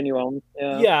um, continuum.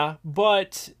 Yeah. yeah,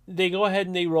 but they go ahead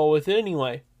and they roll with it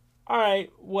anyway. All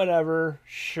right, whatever,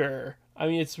 sure. I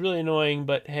mean, it's really annoying,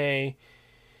 but hey.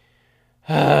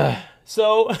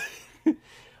 So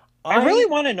I really I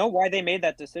want to know why they made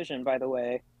that decision, by the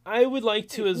way. I would like They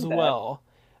to as do that. well,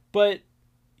 but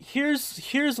here's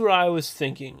what I was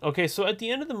thinking. Okay, so at the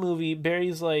end of the movie,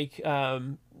 Barry's like,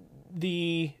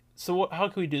 the so what? How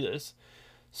can we do this?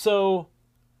 So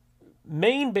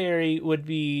main Barry would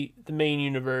be the main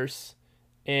universe,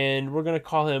 and we're gonna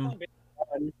call him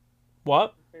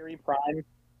what? Barry Prime.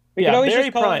 We could Yeah, always Barry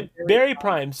just call Prime. him Barry Barry Prime.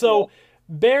 Prime. Yeah. So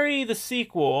Barry the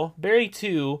sequel, Barry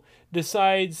 2,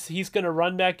 decides he's going to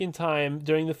run back in time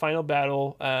during the final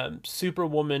battle.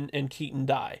 Superwoman and Keaton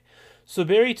die. So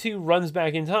Barry 2 runs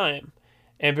back in time.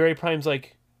 And Barry Prime's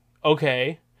like,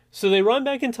 okay. So they run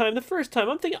back in time the first time.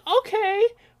 I'm thinking, okay,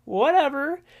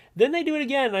 whatever. Then they do it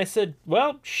again. And I said,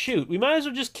 well, shoot, we might as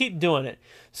well just keep doing it.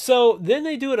 So then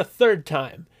they do it a third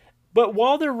time. But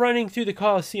while they're running through the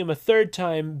Coliseum a third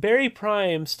time, Barry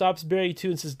Prime stops Barry 2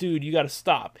 and says, dude, you gotta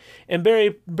stop. And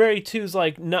Barry 2's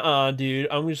like, nah, dude,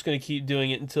 I'm just gonna keep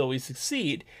doing it until we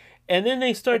succeed. And then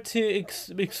they start to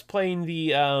explain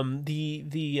the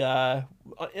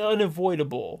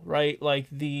unavoidable, right? Like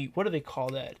what do they call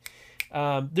that?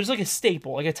 There's like a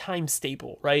staple, like a time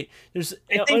staple, right? There's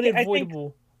I think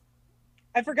unavoidable.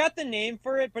 I forgot the name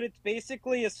for it, but it's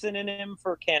basically a synonym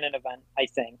for canon event, I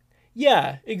think.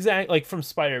 Yeah, exactly. Like from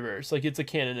Spider Verse, like it's a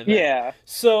canon event. Yeah.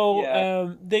 So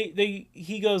Yeah.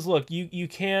 he goes, look, you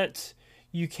can't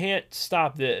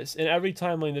stop this. And every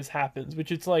time when this happens,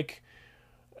 which it's like,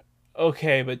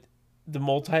 okay, but the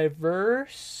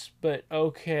multiverse, but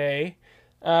okay.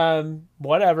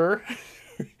 Whatever.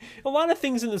 A lot of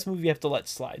things in this movie have to let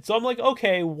slide. So I'm like,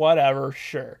 okay, whatever,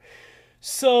 sure. Well,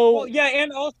 So yeah,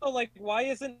 and also like, why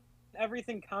isn't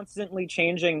everything constantly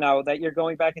changing now that you're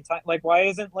going back in time? Like, why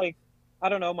isn't like, I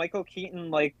don't know, Michael Keaton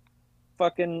like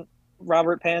fucking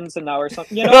Robert Pattinson now or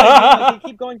something? You know what I mean? Like they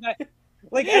keep going back.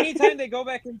 Like anytime they go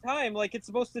back in time, like it's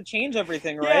supposed to change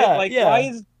everything, right? yeah, Like why yeah.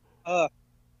 is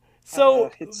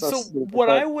So it's so so stupid. what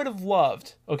I But would have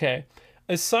loved, okay,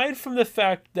 aside from the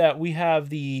fact that we have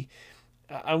the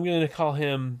I'm going to call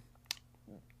him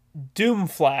Doom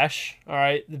Flash, all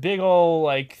right? The big old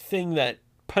like thing that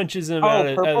punches him oh, out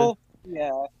of purple,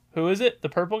 yeah, who is it? The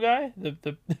purple guy?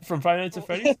 The from Five Nights at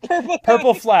Freddy's? purple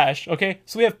Purple guy. Flash. Okay,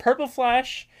 so we have Purple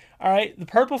Flash. All right, the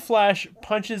Purple Flash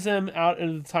punches him out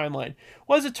into the timeline.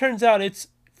 Well, as it turns out, it's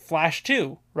Flash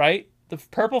 2, right? The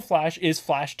Purple Flash is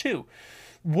Flash 2.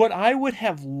 What I would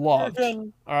have loved,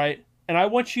 all right, and I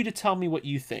want you to tell me what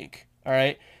you think, all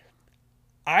right?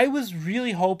 I was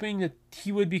really hoping that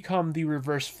he would become the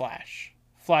Reverse Flash,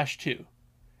 Flash 2.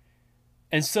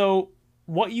 And so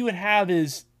what you would have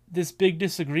is this big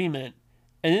disagreement,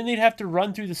 and then they'd have to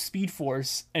run through the Speed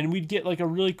Force, and we'd get like a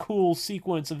really cool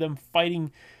sequence of them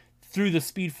fighting through the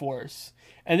Speed Force.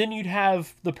 And then you'd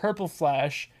have the Purple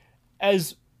Flash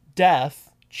as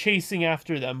Death chasing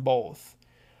after them both.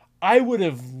 I would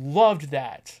have loved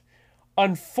that.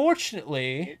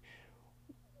 Unfortunately,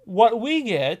 what we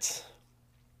get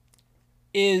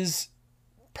is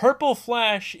Purple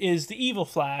Flash is the evil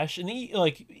Flash, and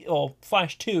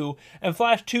Flash 2, and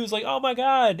Flash 2 is like, oh my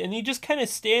god, and he just kind of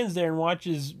stands there and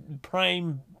watches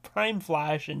Prime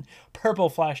Flash and Purple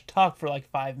Flash talk for like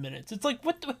 5 minutes. It's like,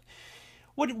 what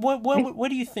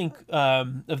do you think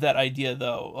of that idea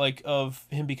though, like of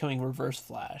him becoming Reverse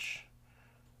Flash?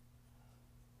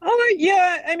 Oh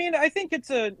yeah, I mean, I think it's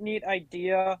a neat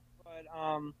idea, but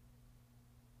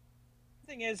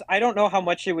thing is, I don't know how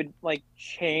much it would like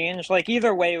change. Like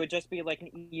either way, it would just be like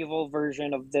an evil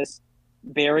version of this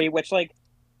Barry, which like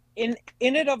in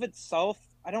it of itself,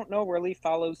 I don't know really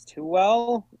follows too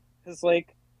well because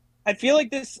like I feel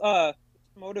like this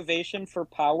motivation for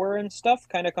power and stuff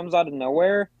kind of comes out of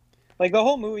nowhere. Like the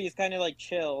whole movie is kind of like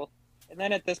chill, and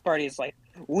then at this party, it's like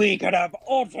we could have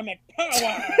ultimate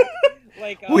power.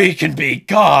 Like We can be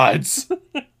gods.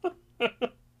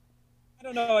 I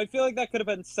don't know. I feel like that could have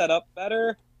been set up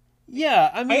better.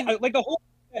 Yeah, I mean, I like the whole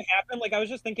thing that happened. Like I was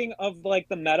just thinking of like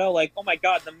the meta. Like oh my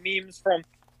god, the memes from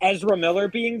Ezra Miller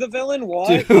being the villain.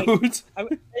 What? dude. Like,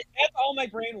 that's all my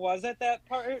brain was at that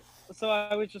part. So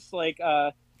I was just like,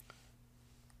 I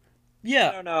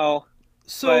Yeah. don't know.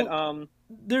 So But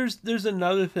there's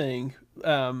another thing.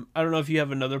 I don't know if you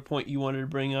have another point you wanted to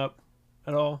bring up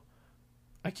at all.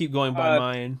 I keep going by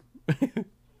mine.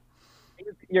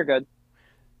 you're good.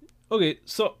 Okay,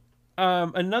 so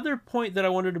another point that I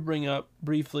wanted to bring up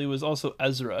briefly was also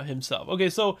Ezra himself.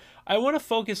 Okay, so I want to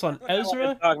focus on I wanted to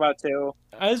Ezra, talk about too.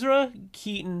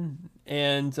 Keaton,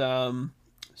 and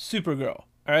Supergirl. All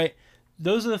right,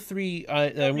 those are the three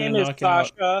that Her I'm going name to is knock out.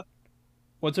 Sasha.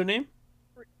 What's her name?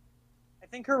 I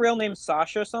think her real name's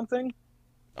Sasha something.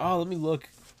 Oh, let me look,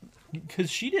 because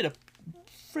she did a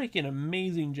freaking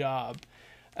amazing job.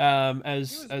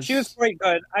 As She was quite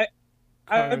good.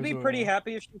 I would be Karzora. pretty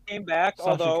happy if she came back. Sasha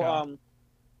Although Cal. I don't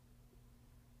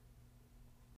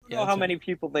Yeah, know that's how her. many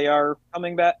people they are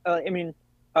coming back. I mean,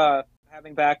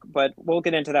 having back, but we'll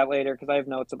get into that later because I have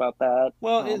notes about that.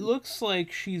 Well, it looks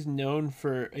like she's known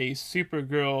for a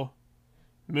Supergirl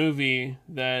movie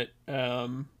that I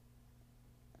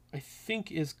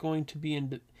think is going to be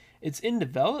it's in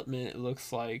development. It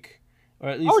looks like, or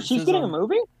at least Oh, it she's says getting on, a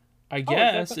movie. I Oh,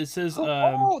 guess it says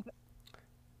oh,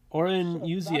 Oren shit,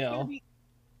 that's Uziel. gonna be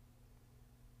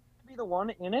the one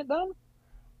in it then.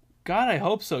 God, I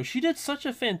hope so. She did such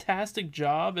a fantastic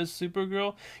job as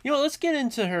Supergirl. You know, let's get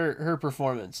into her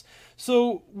performance.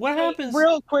 So what happens?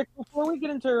 Real quick before we get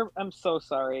into her, I'm so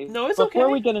sorry. No, it's Before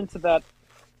okay. we get into that,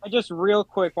 I just real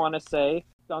quick want to say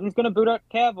Dunn's gonna boot out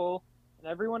Cavill and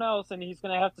everyone else, and he's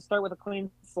gonna have to start with a clean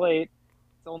slate.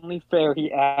 It's only fair he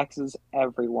axes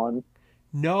everyone.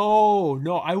 No,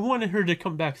 I wanted her to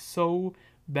come back so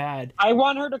bad. I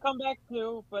want her to come back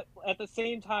too, but at the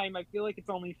same time, I feel like it's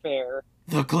only fair.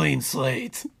 The clean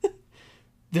slate.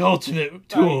 The ultimate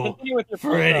Sorry, tool continue with your for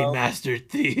point, any though. master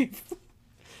thief.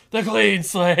 The clean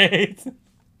slate.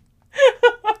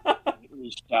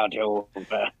 Shadow.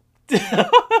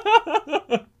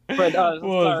 But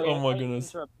Well, sorry, oh my I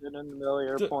goodness. interrupted in the middle of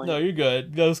your point. No, you're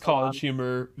good. Those Go on. college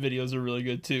humor videos are really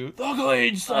good too. The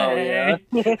clean Oh yeah.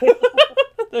 slate.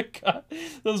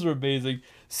 Those were amazing.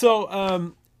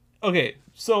 So, Okay,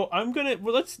 so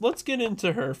let's get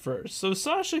into her first. So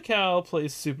Sasha Cal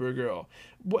plays Supergirl.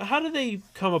 How do they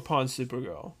come upon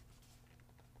Supergirl?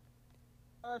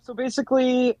 So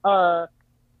basically,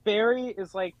 Barry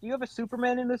is like, "Do you have a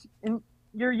Superman in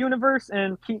your universe?"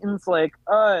 And Keaton's like,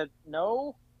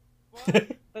 no." But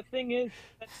the thing is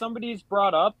that somebody's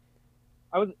brought up.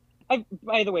 I was, I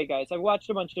by the way, guys, I watched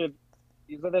a bunch of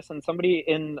views of this, and somebody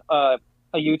in a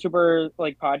YouTuber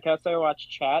like podcast I watched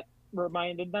chat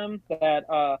reminded them that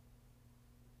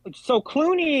so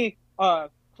Clooney, Val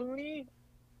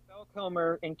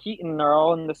Kilmer, and Keaton are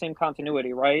all in the same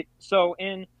continuity, right? So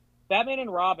in Batman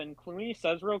and Robin, Clooney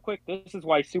says real quick, "This is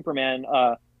why Superman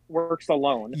works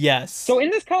alone." Yes. So in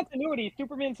this continuity,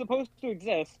 Superman's supposed to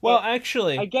exist, Well, but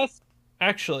I guess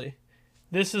actually,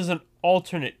 this is an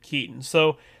alternate Keaton.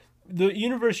 So the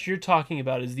universe you're talking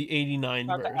about is the 89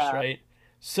 about to verse, ask. right?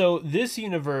 So this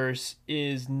universe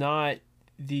is not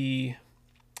the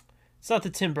it's not the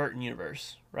Tim Burton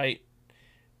universe, right?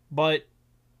 But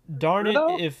darn it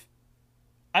Though, if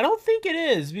I don't think it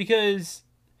is because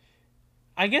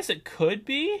I guess it could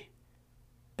be,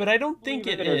 but I don't think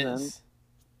believe it it isn't. is.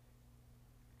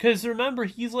 Because remember,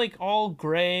 he's like all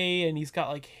gray and he's got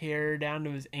like hair down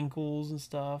to his ankles and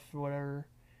stuff or whatever.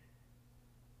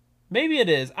 Maybe it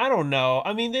is. I don't know.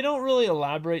 I mean, they don't really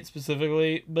elaborate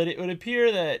specifically, but it would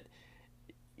appear that,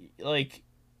 like,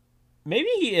 maybe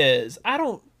he is. I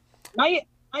don't. My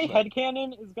my But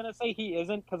headcanon is gonna say he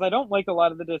isn't because I don't like a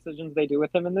lot of the decisions they do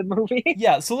with him in the movie.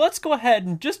 yeah, so let's go ahead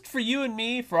and just for you and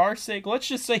me, for our sake, let's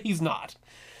just say he's not.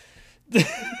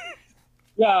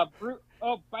 Yeah.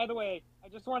 Oh, by the way, I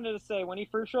just wanted to say when he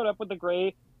first showed up with the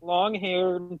gray, long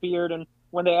hair and beard, and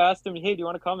when they asked him, "Hey, do you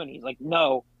want to come?" and he's like,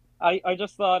 "No." I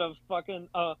just thought of fucking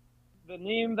the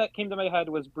name that came to my head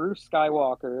was Bruce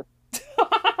Skywalker. This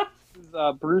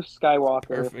is, Bruce Skywalker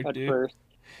Perfect, at dude. first.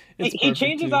 It's He perfect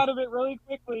changes too. out of it really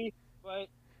quickly, but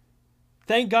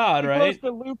Thank God, he close right?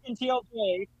 to Luke and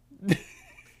TLJ.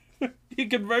 He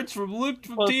converts from Luke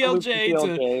from Close to Luke and TLJ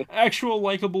to TLJ. actual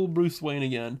likable Bruce Wayne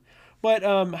again. But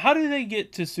how do they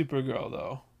get to Supergirl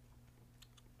though?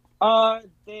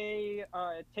 They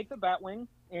take the Batwing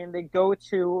and they go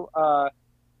to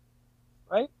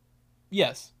right?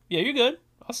 Yes. Yeah, you're good.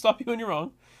 I'll stop you when you're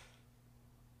wrong.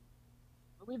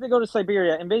 I believe they go to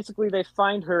Siberia and basically they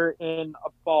find her in a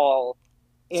ball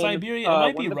in Siberia. It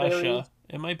might one be of the berries. Russia.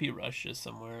 It might be Russia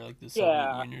somewhere, like the Soviet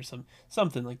Yeah, Union or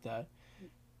something like that.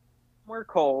 more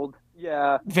cold.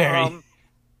 Yeah. Very.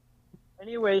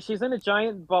 Anyway, she's in a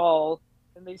giant ball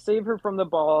and they save her from the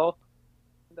ball.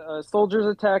 The soldiers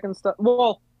attack and stuff.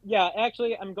 Well, yeah,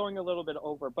 actually I'm going a little bit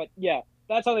over, but yeah,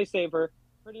 that's how they save her.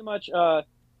 Pretty much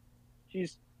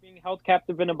she's being held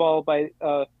captive in a ball by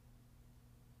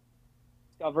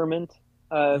government,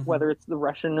 Hmm. whether it's the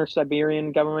Russian or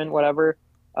Siberian government, whatever.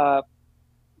 Uh,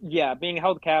 yeah, being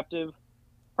held captive,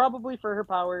 probably for her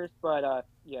powers, but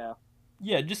yeah,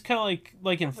 Yeah, just kind of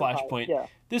like in for her powers, Flashpoint. yeah,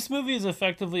 This movie is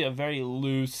effectively a very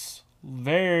loose,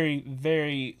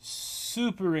 very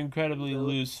super incredibly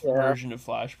loose yeah, version of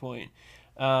Flashpoint.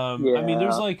 I mean,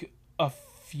 there's yeah. like a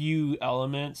few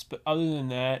elements, but other than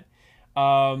that,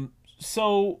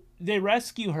 so they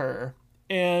rescue her,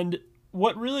 and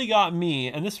what really got me,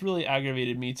 and this really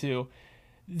aggravated me too,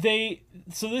 they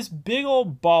so this big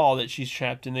old ball that she's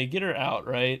trapped in, they get her out,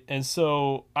 right? And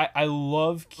so I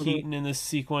love Hmm. Keaton in this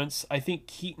sequence. I think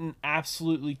Keaton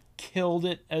absolutely killed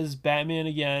it as Batman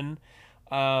again.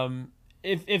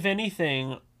 If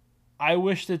anything, I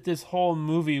wish that this whole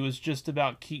movie was just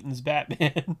about Keaton's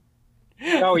Batman.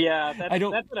 Oh yeah, I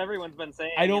don't that's what everyone's been I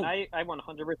saying, and don't I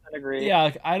 100% agree. yeah,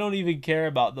 like, I don't even care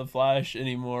about the Flash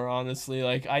anymore, honestly.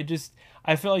 Like I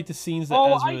feel like the scenes that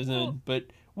Oh, Ezra I is will in, but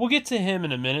we'll get to him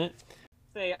in a minute.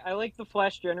 say I like the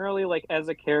Flash generally, like as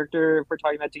a character. If we're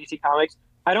talking about DC Comics,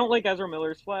 I don't like Ezra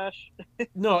Miller's Flash.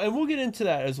 No, and we'll get into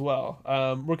that as well.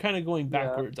 We're kind of going Yeah,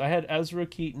 backwards. I had Ezra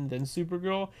Keaton, then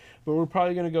Supergirl, but we're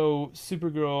probably gonna go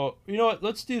Supergirl. You know what?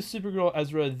 Let's do Supergirl,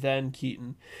 Ezra, then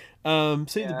Keaton. Save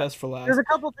the yeah. best for There's last. a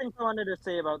couple things I wanted to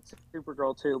say about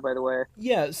Supergirl too, by the way.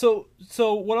 Yeah. So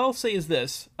what I'll say is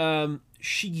this.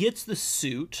 She gets the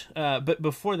suit, but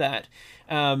before that,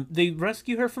 they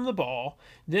rescue her from the ball.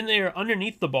 Then they are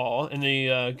underneath the ball, and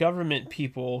the government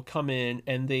people come in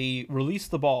and they release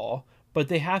the ball. But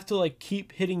they have to like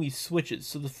keep hitting these switches.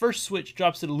 So the first switch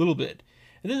drops it a little bit,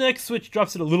 and then the next switch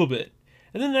drops it a little bit,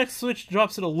 and then the next switch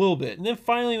drops it a little bit, and then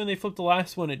finally when they flip the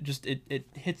last one, it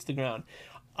hits the ground.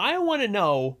 I want to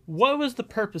know what was the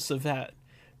purpose of that,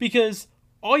 because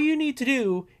all you need to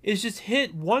do is just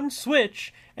hit one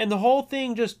switch and the whole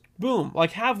thing just boom.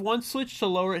 Like have one switch to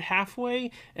lower it halfway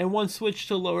and one switch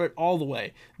to lower it all the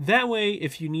way. That way,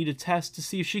 if you need a test to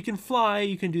see if she can fly,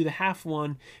 you can do the half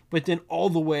one, but then all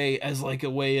the way as like a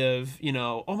way of,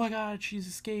 oh my god, she's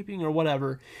escaping or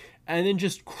whatever. And then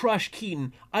just crush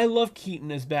Keaton. I love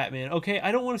Keaton as Batman. Okay,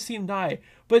 I don't want to see him die,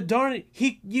 but darn it,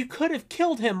 you could have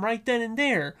killed him right then and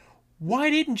there. Why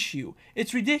didn't you?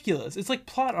 It's ridiculous. It's like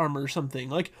plot armor or something.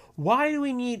 Like, why do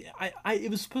we need? It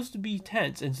was supposed to be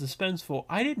tense and suspenseful.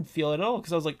 I didn't feel it at all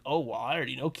because I was like, oh well, I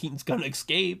already know Keaton's gonna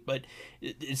escape, but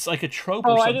it's like a trope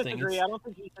or something. I disagree. I don't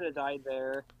think he should have died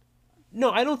there.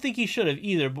 No, I don't think he should have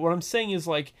either. But what I'm saying is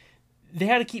like, they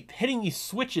had to keep hitting these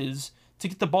switches to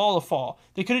get the ball to fall.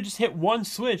 They could have just hit one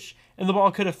switch and the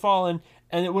ball could have fallen,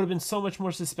 and it would have been so much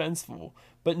more suspenseful.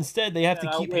 But instead, they have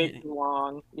to keep hitting. Too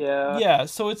long. Yeah. Yeah.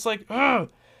 So it's like, ugh.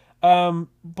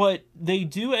 But they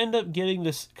do end up getting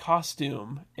this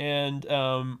costume, and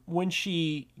when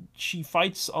she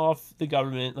fights off the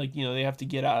government, like they have to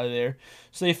get out of there.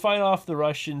 So they fight off the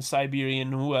Russian,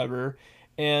 Siberian, whoever,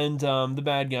 and the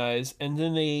bad guys, and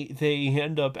then they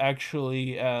end up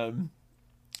actually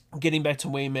getting back to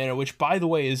Wayne Manor, which, by the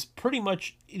way, is pretty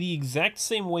much the exact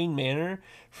same Wayne Manor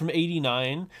from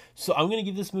 '89. So I'm gonna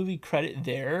give this movie credit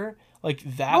there. Like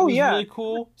that was really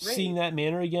cool seeing that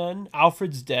manor again.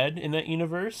 Alfred's dead in that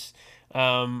universe,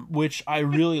 which I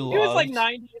really loved. He was like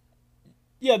 90.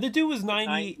 Yeah, the dude was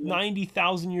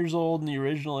 90,000 years old in the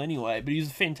original anyway, but he was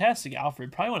a fantastic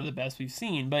Alfred, probably one of the best we've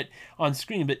seen, but on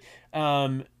screen, but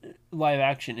live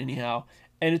action anyhow.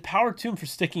 And power to him for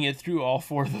sticking it through all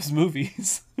four of those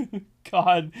movies.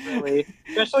 God. Really?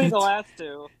 Especially the last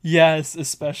two. Yes,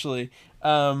 especially.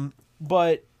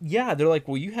 But yeah, they're like,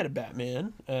 well, you had a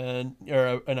Batman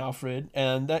or an Alfred,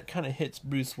 and that kind of hits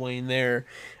Bruce Wayne there.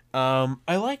 I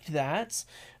liked that.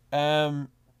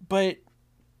 But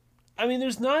I mean,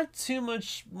 there's not too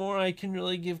much more I can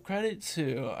really give credit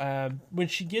to. When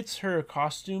she gets her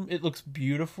costume, it looks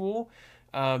beautiful.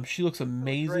 She looks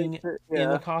amazing in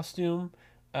the costume.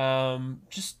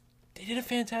 Just they did a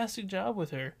fantastic job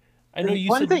with her. I know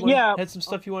you said you had some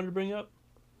stuff you wanted to bring up.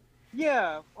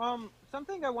 Yeah.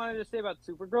 Something I wanted to say about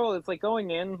Supergirl is like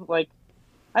going in, like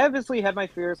I obviously had my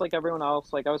fears like everyone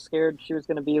else. Like I was scared she was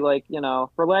gonna be like,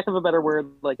 for lack of a better word,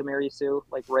 like a Mary Sue,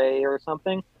 like Ray or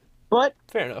something. But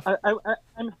fair enough.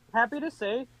 I'm happy to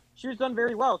say she was done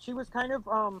very well. She was kind of if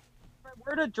I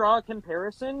were to draw a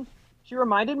comparison, she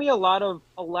reminded me a lot of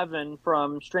Eleven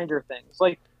from Stranger Things.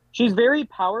 Like she's very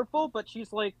powerful, but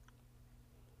she's like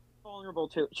vulnerable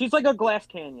too. She's like a glass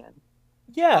canyon.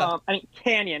 Yeah.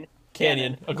 Canyon.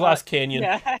 A glass canyon.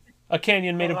 Yeah. A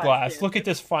canyon made of glass. Look at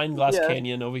this fine glass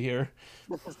canyon over here.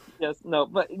 Yes, no,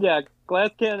 but yeah,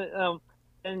 glass canyon.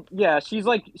 And yeah, she's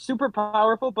like super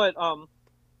powerful, but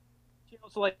she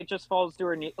also like just falls to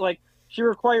her knee. Like she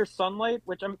requires sunlight,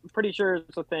 which I'm pretty sure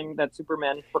is a thing that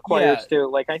Superman requires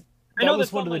too. Like I know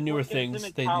that's one of the newer things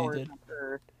they did.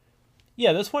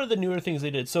 Yeah, that's one of the newer things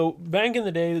they did. So back in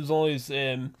the day, there was always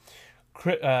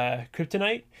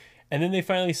kryptonite. And then they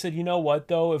finally said, you know what,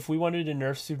 though? If we wanted to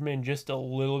nerf Superman just a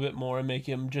little bit more and make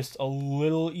him just a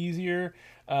little easier,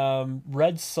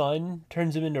 Red Sun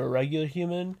turns him into a regular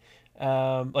human,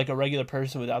 like a regular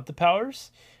person without the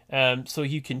powers. So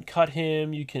you can cut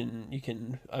him, you can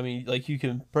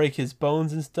break his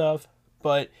bones and stuff.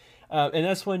 But, and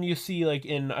that's when you see, like,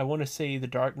 in, I want to say, The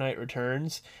Dark Knight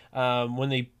Returns, when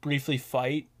they briefly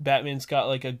fight, Batman's got,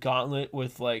 like, a gauntlet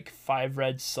with, like, 5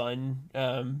 red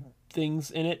sun things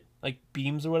in it, like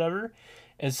beams or whatever,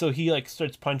 and so he like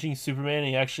starts punching Superman and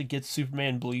he actually gets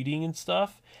Superman bleeding and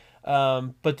stuff,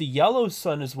 but the yellow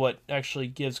sun is what actually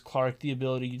gives Clark the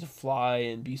ability to fly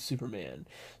and be Superman.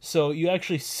 So you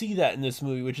actually see that in this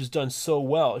movie, which is done so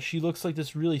well. She looks like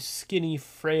this really skinny,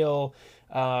 frail,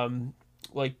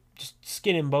 like just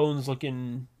skin and bones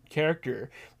looking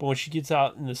character, but when she gets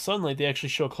out in the sunlight, they actually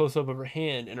show a close-up of her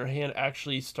hand, and her hand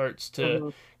actually starts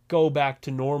to go back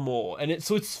to normal, and it's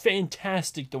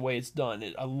fantastic the way it's done.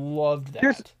 I loved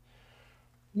that.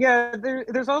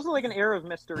 There's also like an air of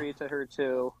mystery to her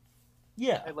too.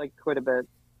 Yeah, I liked quite a bit.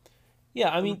 Yeah,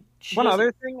 I mean, one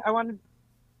other thing I wanted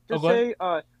to say,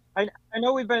 I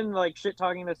know we've been like shit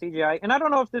talking the CGI, and I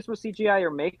don't know if this was CGI or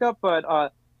makeup, but I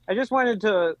just wanted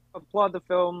to applaud the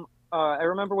film. I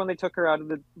remember when they took her out of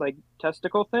the like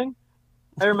testicle thing.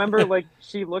 I remember like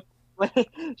she looked.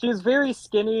 She was very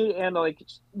skinny, and like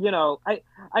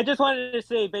I just wanted to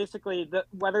say basically that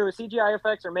whether it was CGI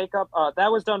effects or makeup,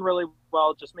 that was done really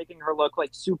well, just making her look like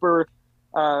super,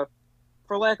 for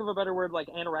lack of a better word, like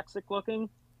anorexic looking.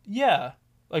 Yeah,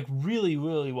 like really,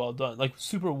 really well done. Like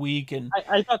super weak and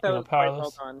I thought that was quite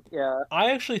well powerless. done. Yeah,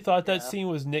 I actually thought that yeah. scene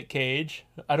was Nick Cage.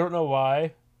 I don't know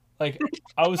why. Like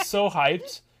I was so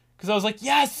hyped because I was like,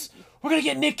 yes, we're gonna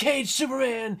get Nick Cage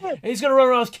Superman, and he's gonna run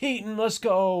around with Keaton. Let's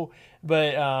go.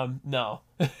 But no,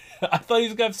 I thought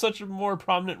he's gonna have such a more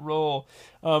prominent role.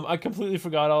 I completely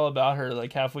forgot all about her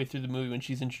like halfway through the movie when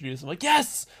she's introduced. I'm like,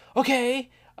 yes, okay,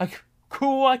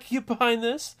 cool. I can get behind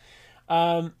this.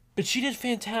 But she did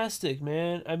fantastic,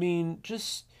 man. I mean,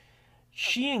 just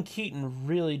she and Keaton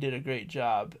really did a great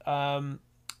job.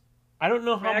 I don't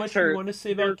know how much we Actor, want to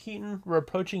say they're about Keaton. We're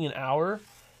approaching an hour.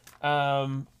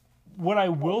 Um, what I oh,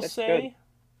 will that's good. say,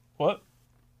 what?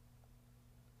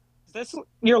 Is this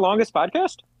your longest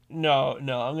podcast? No,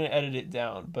 no, I'm gonna edit it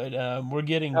down. But we're Oh,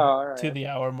 getting all to right. the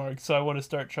hour mark, so I want to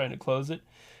start trying to close it.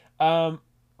 Um,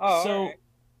 Oh, all so right.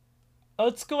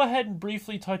 let's go ahead and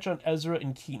briefly touch on Ezra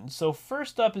and Keaton. So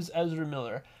first up is Ezra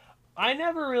Miller. I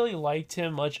never really liked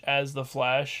him much as the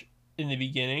Flash in the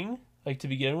beginning, like to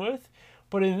begin with.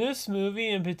 But in this movie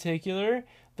in particular,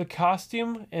 the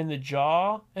costume and the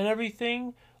jaw and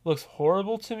everything looks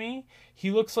horrible to me.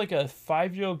 He looks like a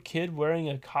 5-year-old kid wearing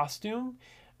a costume.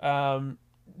 Um,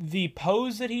 the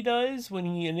pose that he does when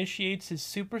he initiates his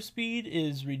super speed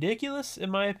is ridiculous, in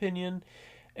my opinion.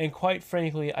 And quite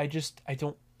frankly, I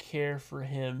don't care for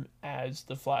him as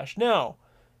the Flash. Now,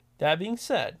 that being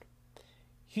said,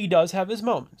 he does have his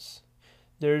moments.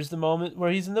 There's the moment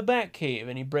where he's in the Batcave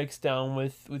and he breaks down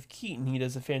with Keaton. He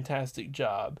does a fantastic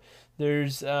job.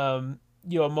 There's a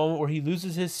moment where he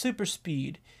loses his super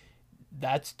speed.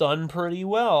 That's done pretty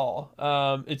well.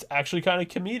 It's actually kind of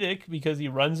comedic because he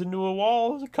runs into a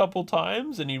wall a couple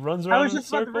times and he runs I around was in a just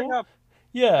about to bring circle. up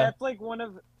Yeah, that's like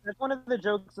that's one of the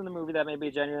jokes in the movie that made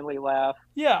me genuinely laugh.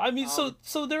 yeah. I mean, Um,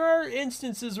 so there are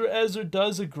instances where Ezra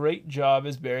does a great job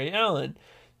as Barry Allen.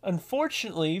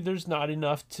 Unfortunately, there's not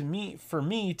enough to me for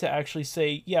me to actually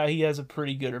say, yeah, he has a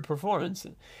pretty good performance.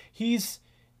 He's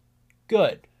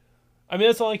good. I mean,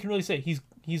 that's all I can really say. He's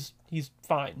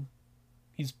fine.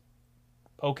 He's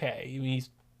okay. I mean, he's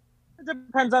it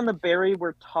depends on the Barry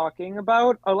we're talking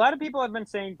about. A lot of people have been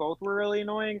saying both were really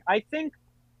annoying. I think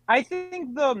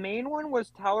the main one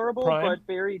was tolerable, prime. but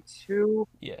Barry 2,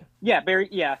 Yeah. yeah, Barry,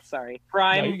 yeah, sorry.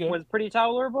 No, Prime you're good. was pretty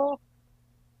tolerable.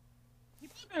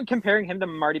 People have been comparing him to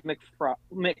Marty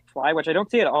McFly, which I don't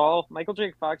see at all. Michael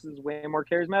J. Fox is way more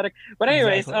charismatic. But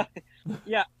anyways, Exactly.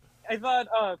 yeah, I thought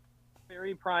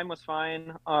Barry Prime was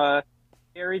fine.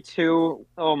 Barry 2,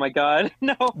 oh my God,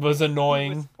 no, Was he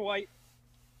was annoying. quite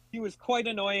he was quite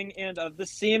annoying, and the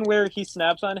scene where he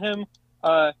snaps on him,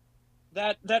 uh,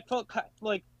 that felt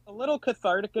like a little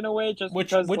cathartic in a way, just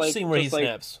because Which like scene where he just like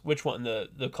snaps? Which one?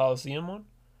 The Coliseum one?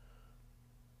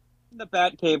 the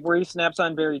Batcave where he snaps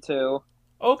on Barry 2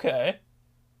 Okay.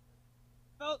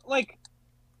 felt like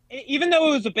even though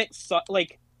it was a bit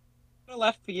like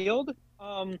left field,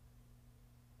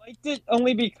 liked it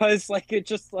only because like it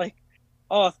just like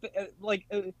oh like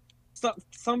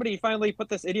somebody finally put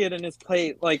this idiot in his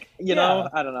plate, like Yeah.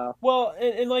 I don't know. Well,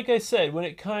 and like I said, when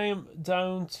it came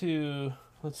down to,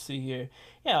 let's see here,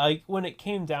 yeah, like when it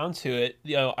came down to it,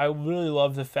 I really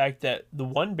love the fact that the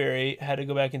one Barry had to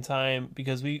go back in time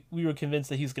because we were convinced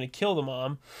that he was going to kill the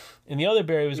mom, and the other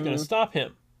Barry was going to Mm, stop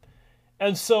him.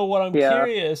 And so what I'm yeah.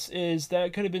 curious is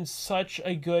that could have been such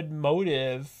a good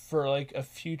motive for like a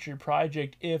future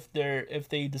project if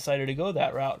they decided to go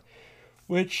that route,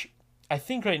 which I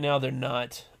think right now they're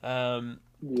not. And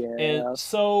Yeah.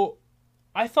 so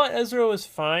I thought Ezra was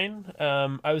fine.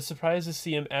 I was surprised to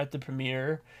see him at the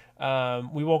premiere.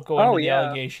 We won't go Oh into the yeah.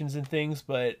 allegations and things,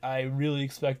 but I really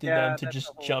expected them Yeah, to that's a just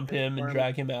whole jump thing him and for him.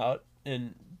 drag him out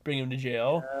and bring him to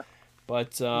jail. Yeah.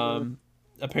 But Mm,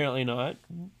 apparently not.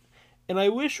 And I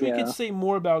wish we could yeah. say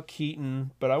more about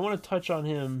Keaton, but I want to touch on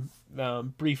him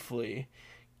briefly.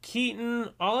 Keaton,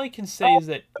 all I can say Oh, is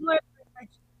that,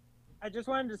 I just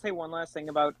wanted to say one last thing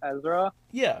about Ezra.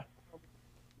 yeah,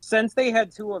 Since they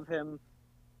had two of him,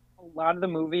 a lot of the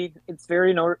movie, it's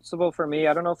very noticeable for me.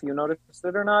 I don't know if you noticed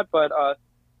it or not, but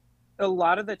a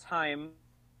lot of the time,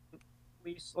 at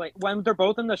least like when they're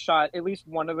both in the shot, at least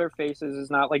one of their faces is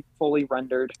not like fully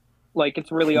rendered. Like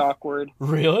it's really awkward.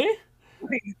 really?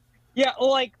 Yeah,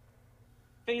 like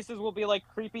faces will be like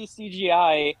creepy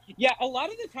CGI. Yeah, a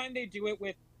lot of the time they do it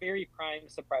with very prime,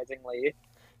 surprisingly.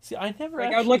 See, I never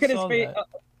Like I would actually look at his saw face, that.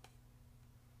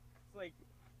 like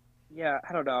yeah,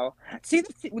 I don't know. See,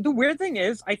 the weird thing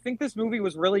is, I think this movie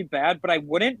was really bad, but I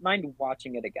wouldn't mind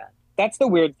watching it again. That's the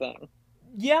weird thing.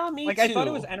 Yeah, me Like I thought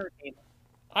it was too. entertaining.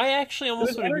 I actually It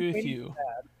was almost would agree with entertaining. you.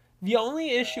 The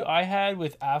only issue Yeah. I had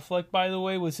with Affleck, by the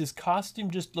way, was his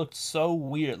costume just looked so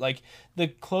weird. Like the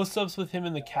close-ups with him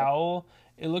in the cowl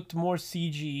It looked more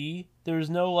CG. There was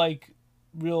no like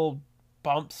real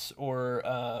bumps or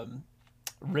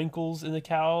wrinkles in the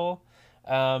cowl.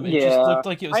 It just Yeah. looked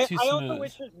like it was too I also smooth.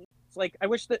 wish like I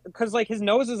wish that because like his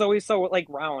nose is always so like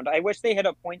round. I wish they had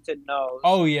a pointed nose.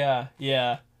 Oh yeah,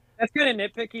 yeah. That's kind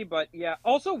of nitpicky, but yeah.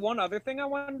 Also, one other thing I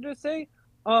wanted to say,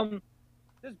 um,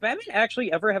 does Batman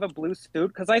actually ever have a blue suit?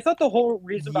 Because I thought the whole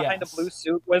reason behind the blue Yes.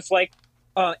 suit was like,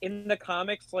 in the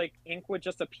comics, like ink would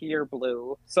just appear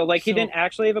blue. So like he didn't So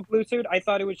actually have a blue suit. I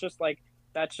thought it was just like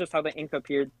that's just how the ink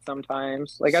appeared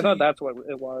sometimes. Like I so thought you, that's what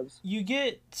it was. you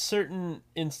get certain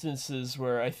instances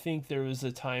where I think there was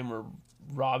a time where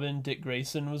Robin Dick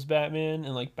Grayson was Batman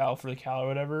and like Battle for the Cowl or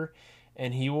whatever,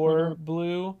 and he wore Hmm.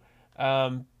 blue.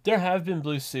 There have been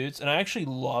blue suits, and I actually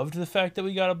loved the fact that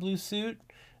we got a blue suit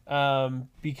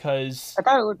because I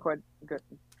thought it looked quite good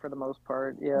for the most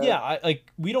part. Yeah. yeah,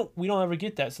 we don't ever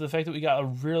get that. So the fact that we got a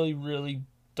really really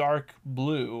dark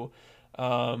blue,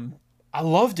 um, I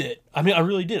loved it. I mean, I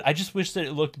really did. I just wish that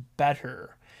it looked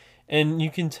better. And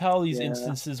you can tell these Yeah.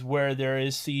 instances where there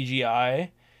is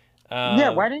CGI. Yeah. Um,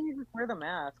 Why didn't you just wear the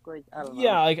mask? Like I don't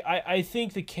yeah, know. like I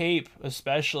think the cape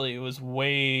especially was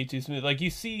way too smooth. Like you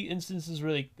see instances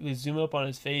where they zoom up on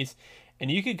his face,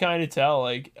 and you could kind of tell.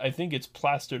 Like I think it's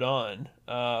plastered on.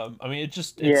 I mean,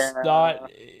 it's not. Yeah.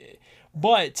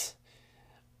 But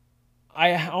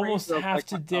I Brain almost broke have like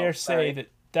to dare myself. say Sorry. that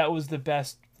that was the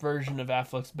best version of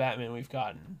Affleck's Batman we've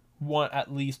gotten. One,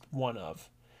 at least one of.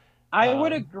 I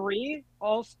would Um, agree.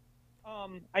 Also,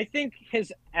 I think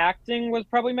his acting was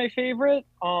probably my favorite.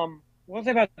 What was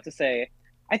I about to say?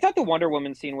 I thought the Wonder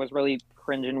Woman scene was really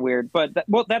cringe and weird, but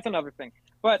well, that's another thing.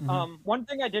 But mhm. one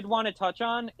thing I did want to touch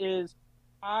on is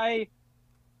I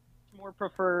more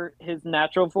prefer his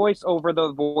natural voice over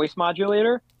the voice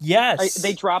modulator.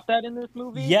 They Yes, dropped that in this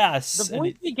movie. The yes, and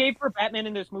voice he gave for Batman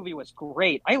in this movie was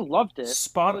great. I loved it.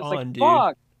 I spot was like, on, dude.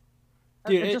 fuck.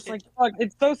 Dude, It's just like, fuck.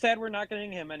 It's so sad we're not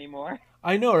getting him anymore.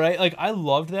 I know, right? Like I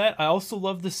loved that. I also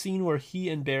love the scene where he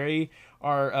and Barry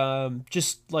are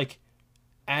just like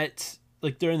at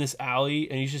like they're in this alley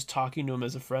and he's just talking to him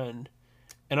as a friend.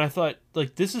 And I thought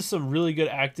like this is some really good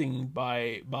acting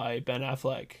by Ben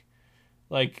Affleck.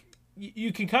 Like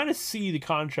you can kind of see the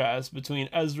contrast between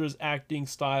Ezra's acting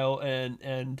style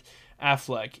and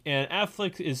Affleck. And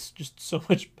Affleck is just so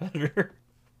much better.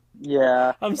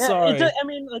 Yeah. I'm Yeah, sorry. I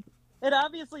mean, like, it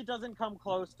obviously doesn't come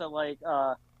close to like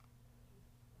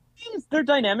their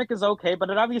dynamic is okay, but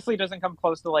it obviously doesn't come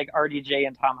close to like RDJ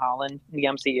and Tom Holland in the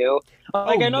MCU.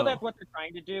 Like Oh I know that's no. what they're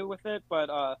trying to do with it, but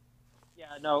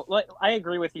yeah, no, like I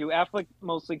agree with you. Affleck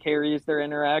mostly carries their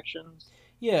interactions.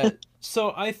 Yeah,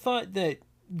 so I thought that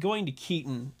going to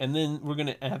Keaton, and then we're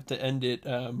gonna have to end it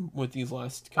with these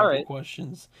last All couple right.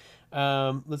 questions.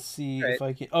 Let's see All if right.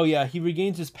 I can. Oh yeah, he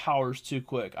regains his powers too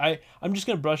quick. I'm just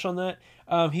gonna brush on that.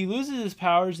 He loses his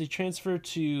powers. They transfer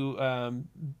to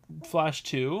Flash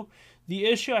 2. The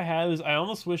issue I have is I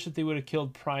almost wish that they would have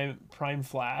killed Prime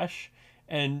Flash,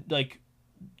 and like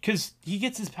because he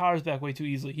gets his powers back way too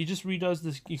easily. He just redoes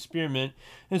this experiment,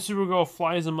 and Supergirl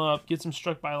flies him up, gets him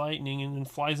struck by lightning, and then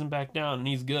flies him back down, and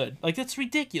he's good. Like that's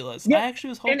ridiculous. Yeah, I actually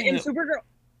was and hoping that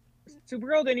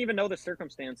Supergirl didn't even know the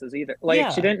circumstances either. Like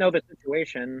she yeah. didn't know the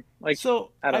situation. Like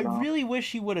So I I don't know. really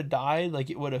wish he would have died. Like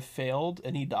it would have failed,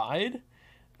 and he died.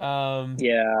 Um,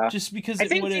 Yeah, just because I it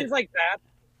think would have. scenes like that.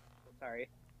 Sorry.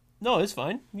 No, it's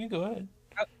fine. You go ahead.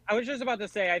 I was just about to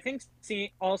say, I think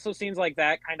also scenes like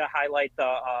that kind of highlight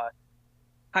the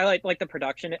highlight like the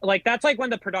production. Like that's like when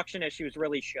the production issues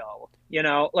really show. You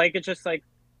know, like it's just like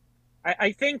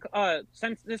I think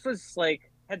since this was like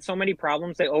had so many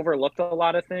problems, they overlooked a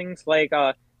lot of things, like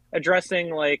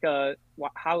addressing like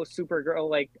how Supergirl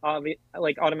like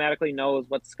automatically knows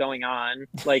what's going on.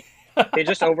 Like they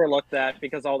just overlooked that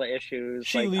because all the issues.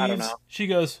 She Like I don't leaves. know. She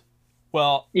goes,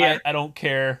 well, Yeah, I don't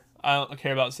care. I don't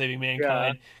care about saving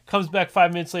yeah. mankind. Comes back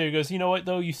 5 minutes later, goes, you know what,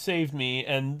 though? You saved me,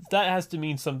 and that has to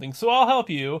mean something, so I'll help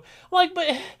you. Like,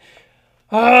 but.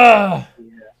 Ah.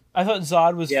 Yeah. I thought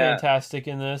Zod was Yeah. fantastic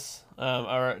in this.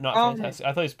 Or not Um, fantastic.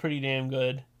 I thought he was pretty damn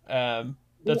good.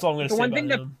 That's all I'm going to the say one about thing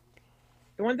that him.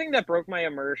 the one thing that broke my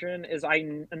immersion is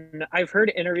I've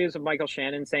heard interviews of Michael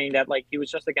Shannon saying that like he was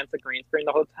just against the green screen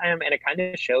the whole time, and it kind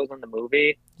of shows in the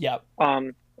movie. Yeah.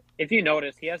 Um, if you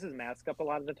notice, he has his mask up a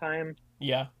lot of the time.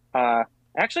 Yeah. Uh,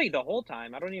 actually, the whole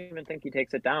time. I don't even think he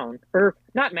takes it down, or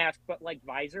not mask, but like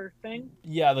visor thing.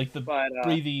 Yeah, like the But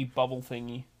breathy bubble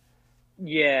thingy.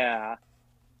 yeah.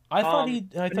 I thought he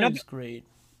Another, was great.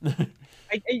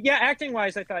 yeah, acting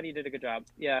wise, I thought he did a good job.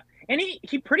 Yeah, and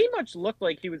he pretty much looked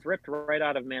like he was ripped right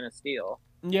out of Man of Steel.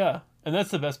 Yeah, and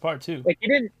that's the best part too. Like he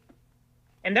didn't,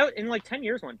 and that in like 10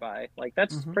 years went by. Like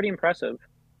that's Hmm. pretty impressive.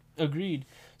 Agreed.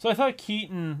 So I thought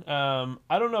Keaton. I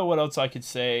don't know what else I could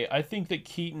say. I think that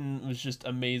Keaton was just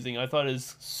amazing. I thought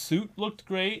his suit looked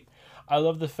great. I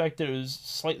love the fact that it was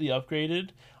slightly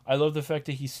upgraded. I love the fact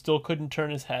that he still couldn't turn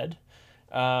his head.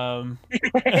 I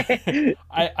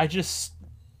just,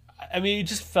 I mean, it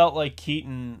just felt like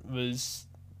Keaton was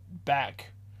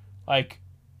back. Like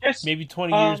Yes. maybe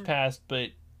 20 years passed, but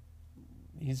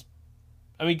he's.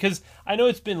 I mean, because I know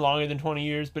it's been longer than 20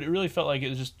 years, but it really felt like it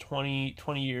was just 20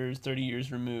 years, 30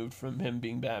 years removed from him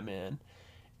being Batman.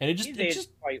 And He's aged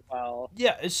quite well.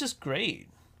 yeah, it's just great.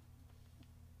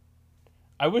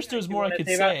 I wish there was you more I wanna could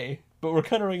say about- say, but we're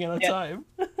kind of running out of Yeah. time.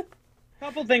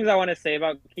 Couple things I want to say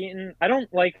about Keaton. I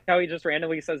don't like how he just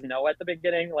randomly says no at the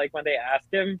beginning, like when they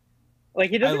ask him.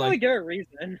 Like he doesn't really give a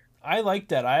reason. I like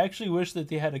that. I actually wish that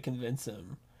they had to convince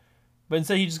him. But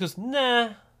instead he just goes,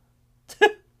 nah.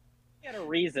 He had a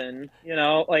reason, you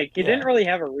know, like he didn't really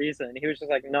have a reason. He was just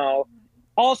like, no.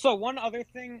 Also, one other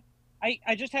thing, I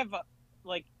just have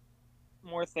like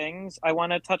more things I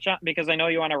want to touch on because I know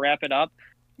you want to wrap it up.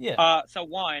 Yeah. So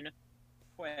one,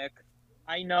 quick,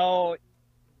 I know.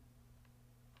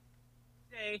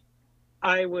 Today,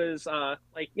 I was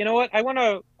like, you know what? I want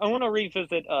to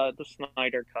revisit the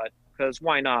Snyder cut because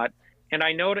why not? And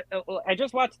I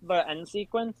just watched the end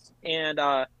sequence and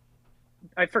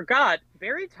I forgot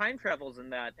Barry time travels in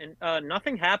that and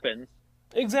nothing happens.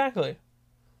 Exactly.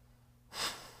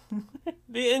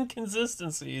 The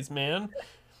inconsistencies, man.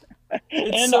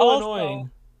 It's And so also,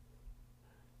 annoying.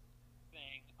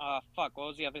 fuck, what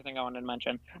was the other thing I wanted to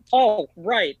mention? Oh,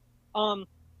 right. I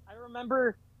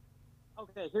remember.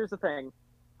 Okay, here's the thing.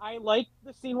 I like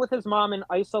the scene with his mom in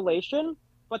isolation,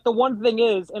 but the one thing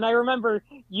is, and I remember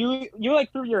you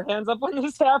like threw your hands up when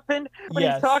this happened when he's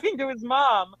Yes. talking to his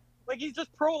mom. Like he's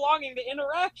just prolonging the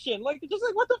interaction. Like just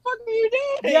like what the fuck are you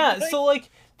doing? Yeah, Like, so like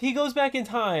he goes back in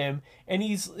time and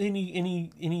he's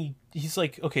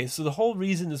like, okay, so the whole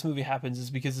reason this movie happens is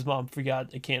because his mom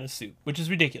forgot a can of soup, which is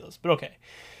ridiculous, but okay.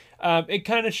 It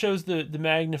kind of shows the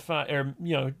magnify, or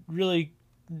really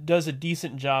does a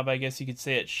decent job, I guess you could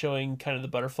say, at showing kind of the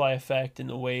butterfly effect and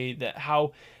the way that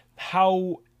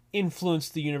how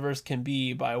influenced the universe can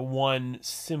be by one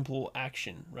simple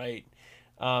action, right?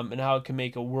 And how it can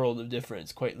make a world of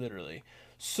difference, quite literally.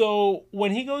 So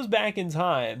when he goes back in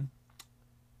time,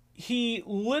 he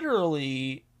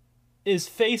literally is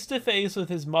face to face with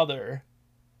his mother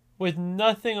with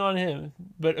nothing on him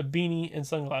but a beanie and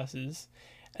sunglasses.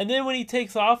 And then when he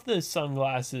takes off the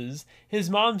sunglasses, his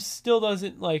mom still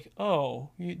doesn't like, oh,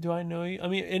 do I know you? I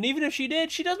mean, and even if she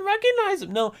did, she doesn't recognize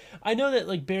him. No, I know that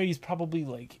like Barry's probably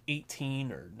like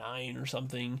 18 or 9 or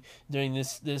something during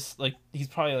this like he's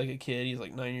probably like a kid. He's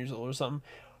like 9 years old or something.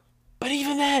 But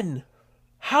even then,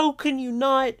 how can you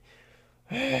not?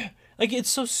 Like it's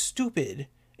so stupid.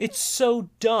 It's so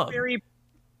dumb. Barry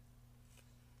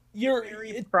You're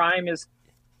Prime is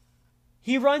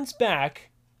he runs back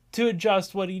to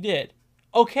adjust what he did.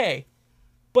 Okay,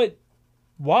 but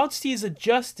whilst he's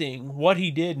adjusting what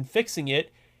he did and fixing it,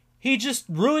 he just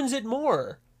ruins it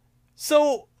more.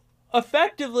 So,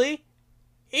 effectively,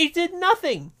 he did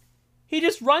nothing. He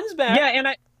just runs back, yeah, and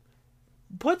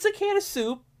puts a can of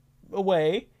soup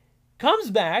away, comes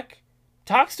back,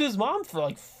 talks to his mom for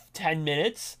like 10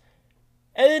 minutes,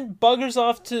 and then buggers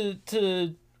off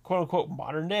to quote-unquote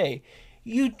modern day.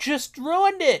 You just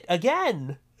ruined it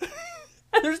again.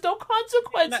 And there's no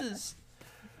consequences.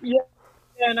 Yeah,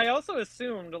 and I also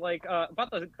assumed like about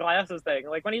the glasses thing.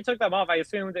 Like when he took them off, I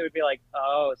assumed it would be like,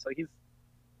 oh, so he's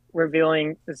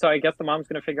revealing. So I guess the mom's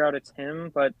gonna figure out it's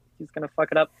him, but he's gonna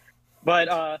fuck it up.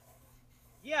 But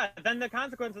yeah. Then the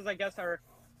consequences, I guess, are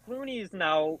Clooney's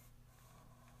now.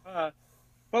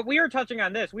 But we were touching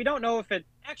on this. We don't know if it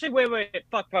actually. Wait.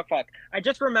 Fuck. I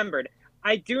just remembered.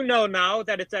 I do know now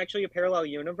that it's actually a parallel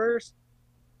universe.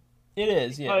 It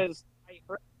is, yeah. Because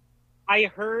I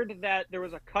heard that there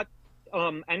was a cut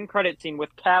end credit scene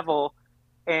with Cavill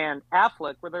and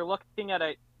Affleck where they're looking at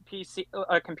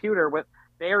a computer with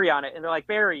Barry on it, and they're like,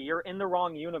 Barry, you're in the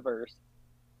wrong universe.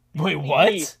 Wait,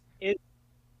 what?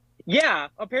 Yeah,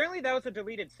 apparently that was a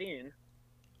deleted scene.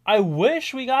 I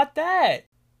wish we got that.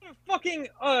 Fucking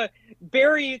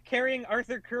Barry carrying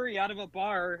Arthur Curry out of a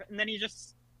bar, and then he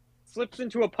just slips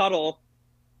into a puddle.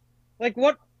 Like,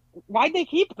 what? Why'd they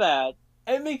keep that?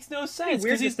 It makes no sense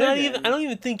Weird because he's not decision. even. I don't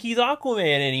even think he's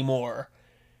Aquaman anymore.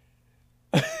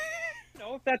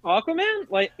 No, if that's Aquaman,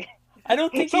 like I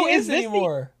don't think So he is is this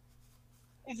anymore.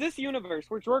 is this universe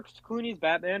where George Clooney's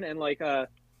Batman and like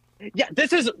yeah,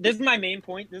 this is my main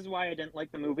point. This is why I didn't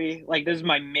like the movie. Like this is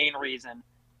my main reason.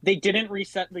 They didn't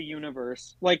reset the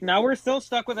universe. Like now we're still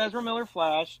stuck with Ezra Miller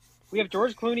Flash. We have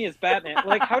George Clooney as Batman.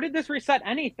 Like, how did this reset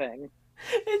anything?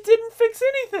 It didn't fix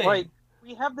Like, anything.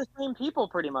 we have the same people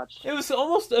pretty much. It was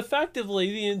almost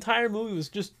effectively the entire movie was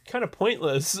just kind of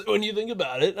pointless when you think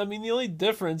about it. I mean, the only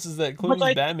difference is that Which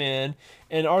Clooney's Batman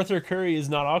and Arthur Curry is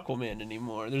not Aquaman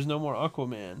anymore. There's no more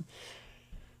Aquaman.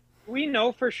 we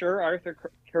know for sure Arthur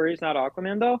Curry's not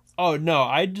Aquaman, though. Oh no,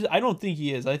 I don't think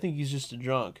he is. I think he's just a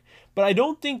drunk. But I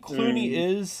don't think Clooney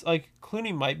Mm. is. Like,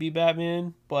 Clooney might be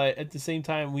Batman, but at the same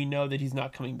time, we know that he's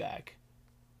not coming back.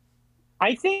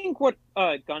 I think what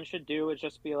Gunn should do is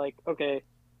just be like, okay,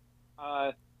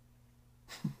 uh,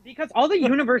 because all the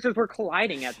universes were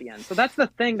colliding at the end. So that's the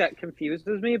thing that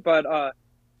confuses me. But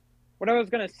what I was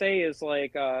gonna say is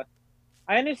like, I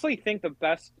honestly think the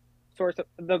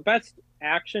best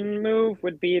action move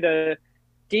would be to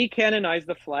decanonize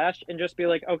the Flash and just be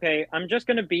like, okay, I'm just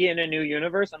gonna be in a new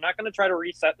universe. I'm not gonna try to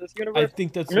reset this I universe.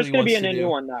 think that's I'm what just he gonna be wants in to a new do.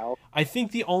 one now. I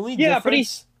think Yeah, but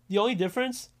the only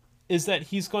difference is that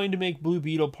he's going to make Blue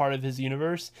Beetle part of his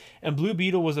universe, and Blue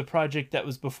Beetle was a project that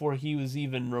was before he was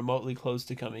even remotely close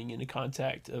to coming into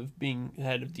contact of being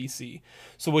head of DC.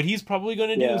 So what he's probably going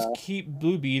to do is yeah. keep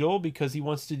Blue Beetle because he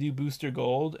wants to do Booster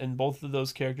Gold, and both of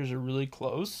those characters are really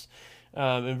close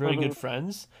and very Mhm. good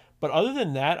friends. But other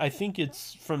than that, I think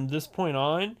it's from this point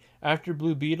on, after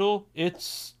Blue Beetle,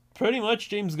 it's pretty much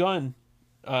James Gunn.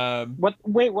 Um, What?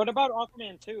 Wait, what about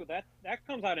Aquaman 2? That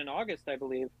comes out in August, I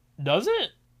believe. does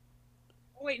it?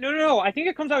 Oh, wait, no. I think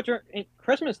it comes out during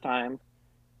Christmas time.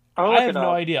 I'll I look have it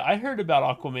no up. idea. I heard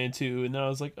about Aquaman 2, and then I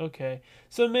was like, okay.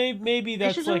 So maybe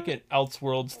They should that's like do an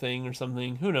Elseworlds thing or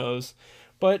something. Who knows?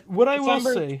 But what I will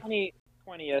December say,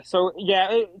 20th. So yeah,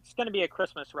 it's gonna be a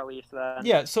Christmas release then.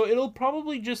 yeah, so it'll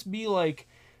probably just be like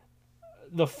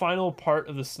the final part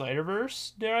of the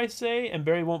Snyderverse, dare I say, and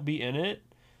Barry won't be in it.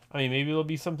 I mean, maybe there'll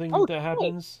be something Oh, that wait,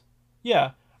 happens.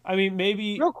 Yeah, I mean,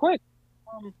 maybe, real quick.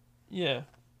 Um, yeah.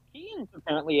 Keaton's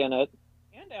apparently in it,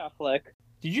 and Affleck.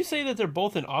 Did you say that they're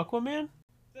both in Aquaman?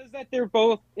 Says that they're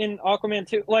both in Aquaman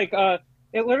 2. Like,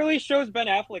 it literally shows Ben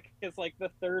Affleck as like the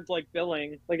third like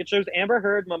billing. Like it shows Amber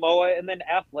Heard, Momoa, and then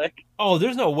Affleck. Oh,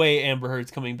 there's no way Amber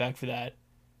Heard's coming back for that.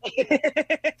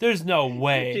 There's no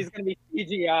way. She's gonna be No,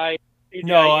 CGI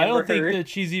I Amber don't think Heard. that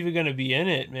she's even going to be in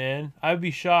it, man. I'd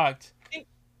be shocked.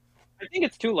 I think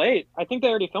it's too late. I think they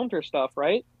already filmed her stuff,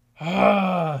 right?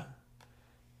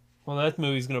 Well, that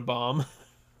movie's going to bomb.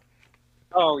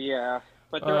 Oh yeah,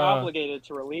 but they're Uh, obligated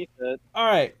to release it. all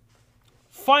right.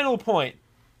 Final point.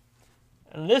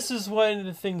 And this is one of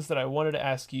the things that I wanted to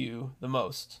ask you the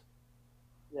most.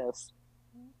 Yes.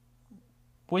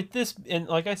 With this, and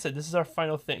like I said, this is our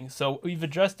final thing. So we've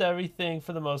addressed everything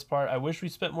for the most part. I wish we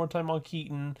spent more time on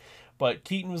Keaton, but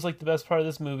Keaton was like the best part of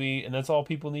this movie, and that's all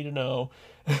people need to know.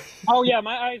 Oh yeah,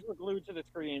 my eyes were glued to the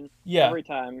screen Yeah, every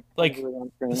time when he like was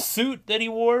on the screen. suit that he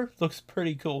wore looks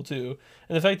pretty cool too,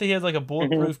 and the fact that he has like a Hmm.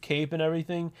 bulletproof cape and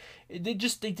everything, they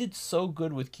did so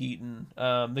good with Keaton.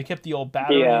 They kept the old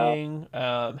Yeah. battering.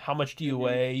 How much do you Hmm.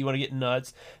 weigh? You want to get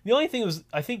nuts? The only thing was,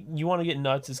 I think you want to get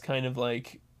nuts is kind of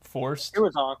like It forced.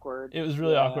 was awkward. It was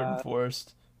really awkward and Yeah.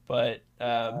 forced, but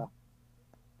Yeah.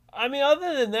 I mean,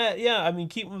 other than that, yeah, I mean,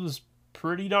 Keaton was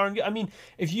pretty darn good. I mean,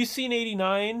 if you've seen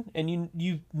 '89 and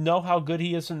you know how good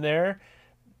he is from there,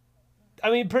 I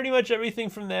mean, pretty much everything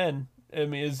from then, I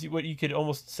mean, is what you could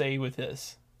almost say with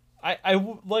this. Like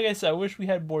I said, I wish we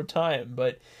had more time,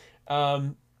 but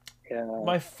um, Yeah.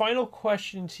 my final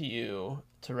question to you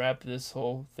to wrap this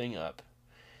whole thing up.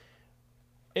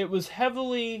 It was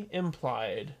heavily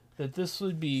implied that this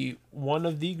would be one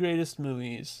of the greatest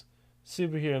movies,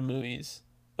 superhero movies,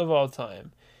 of all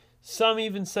time. Some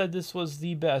even said this was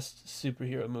the best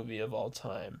superhero movie of all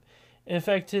time. In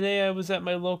fact, today I was at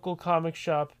my local comic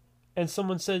shop and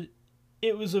someone said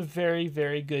it was a very,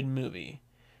 very good movie.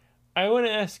 I want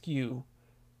to ask you,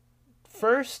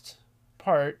 first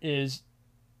part is,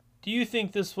 do you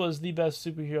think this was the best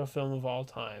superhero film of all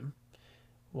time?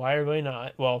 Why or why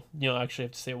not? Well, actually I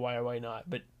have to say why or why not,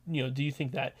 but do you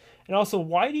think that? And also,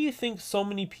 why do you think so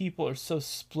many people are so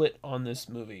split on this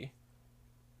movie?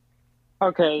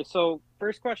 Okay, so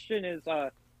first question is,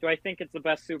 do I think it's the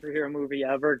best superhero movie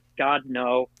ever? God,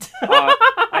 no. Uh,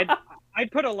 I'd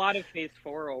I'd put a lot of Phase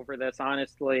 4 over this,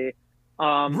 honestly.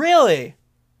 Um, Really?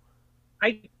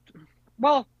 I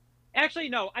well, actually,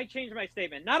 no. I changed my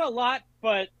statement. Not a lot,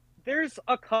 but there's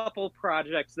a couple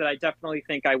projects that I definitely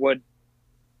think I would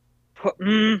put.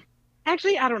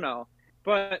 Actually, I don't know,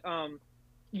 but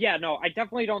yeah, no, I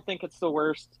definitely don't think it's the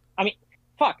worst. I mean,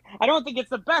 fuck, I don't think it's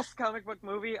the best comic book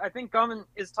movie. I think Gumman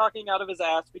is talking out of his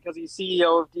ass because he's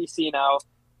CEO of DC now.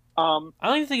 I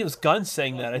don't even think it was Gunn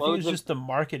saying Has that. I think it was loads of just the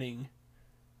marketing.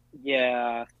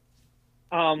 yeah.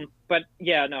 But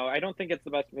yeah, no, I don't think it's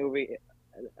the best movie.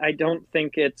 I don't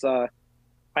think it's I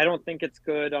don't think it's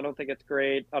good. I don't think it's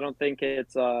great. I don't think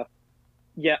it's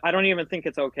yeah, I don't even think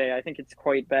it's okay. I think it's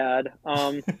quite bad.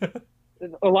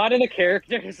 A lot of the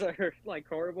characters are like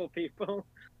horrible people.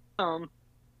 Um,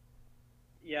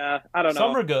 yeah, I don't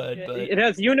Some know. are good, It, but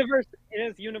it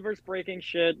has universe breaking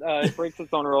shit. It breaks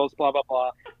its own rules, blah blah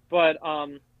blah. But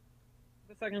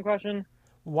the second question.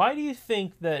 why do you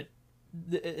think that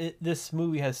this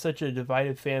movie has such a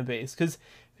divided fan base? Because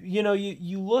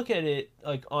you look at it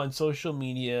like on social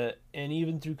media and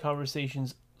even through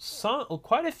conversations,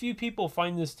 quite a few people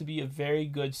find this to be a very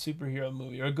good superhero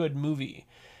movie or a good movie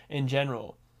in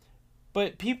general.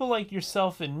 But people like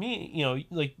yourself and me,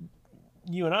 like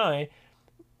you and I,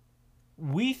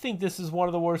 we think this is one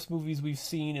of the worst movies we've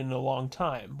seen in a long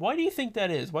time. Why do you think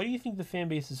that is? Why do you think the fan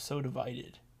base is so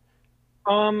divided?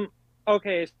 Um,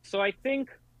 okay, so I think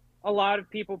a lot of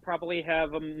people probably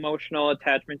have emotional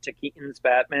attachment to Keaton's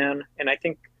Batman, and I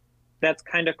think that's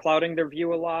kind of clouding their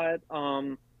view a lot.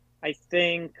 I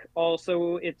think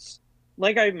also it's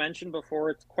like I mentioned before,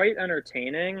 it's quite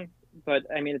entertaining, but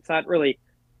I mean it's not really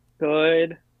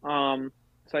good.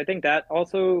 So I think that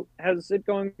also has it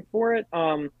going for it.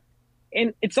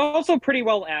 And it's also pretty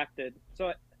well acted.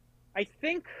 So I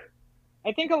think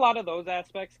I think a lot of those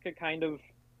aspects could kind of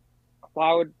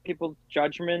cloud people's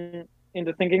judgment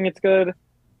into thinking it's good.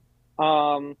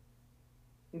 Um,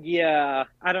 yeah,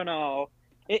 I don't know.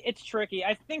 It's tricky.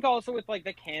 I think also with like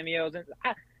the cameos and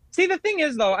see the thing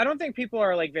is though, I don't think people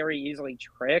are like very easily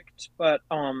tricked, but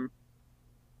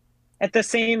at the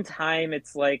same time,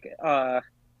 it's like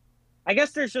I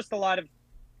guess there's just a lot of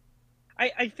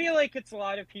I feel like it's a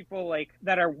lot of people like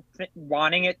that are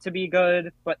wanting it to be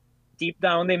good, but deep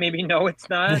down they maybe know it's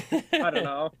not. I don't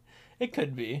know, It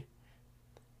could be.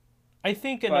 I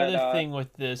think but another thing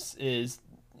with this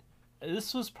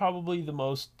was probably the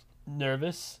most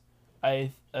nervous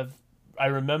have I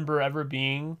remember ever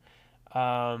being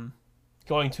um,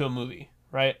 going to a movie.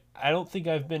 Right? I don't think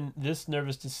I've been this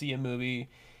nervous to see a movie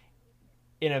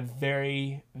in a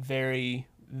very, very,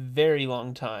 very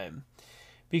long time.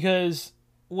 Because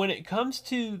when it comes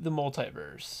to the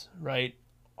multiverse, right?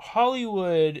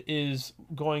 Hollywood is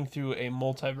going through a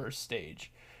multiverse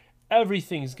stage.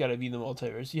 Everything's got to be the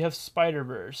multiverse. You have Spider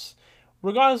Verse,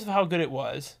 regardless of how good it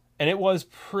was, and it was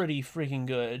pretty freaking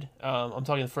good. I'm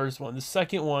talking the first one. The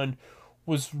second one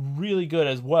was really good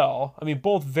as well. I mean,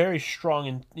 both very strong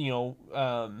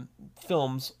in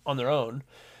films on their own.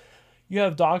 You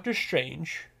have Doctor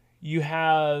Strange. You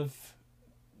have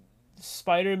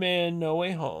Spider Man No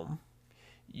Way Home.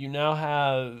 You now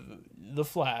have The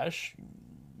Flash.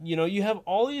 You have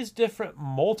all these different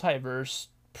multiverse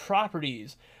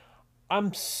properties.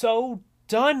 I'm so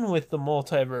done with the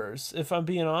multiverse, if I'm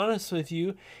being honest with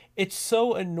you. It's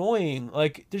so annoying.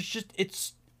 Like,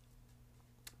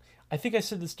 I think I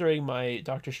said this during my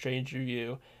Doctor Strange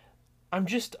review.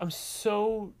 I'm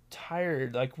so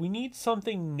tired. Like, we need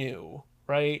something new,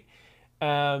 right?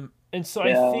 And so I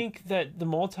yeah. think that the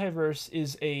multiverse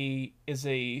is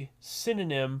a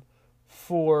synonym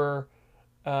for,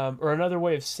 or another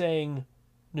way of saying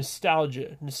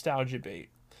nostalgia bait.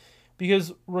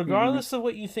 Because Hmm. regardless of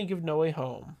what you think of No Way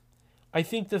Home, I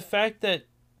think the fact that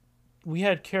we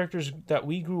had characters that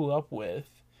we grew up with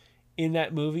in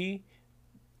that movie,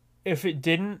 if it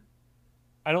didn't,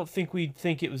 I don't think we'd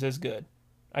think it was as good.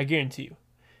 I guarantee you.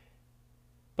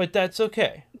 But that's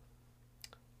okay.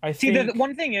 I See, the think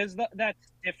one thing is that's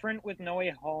different with No Way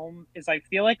Home is I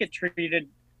feel like it treated,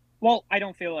 well, I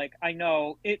don't feel like, I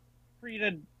know it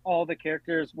treated all the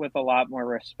characters with a lot more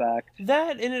respect.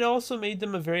 that, and it also made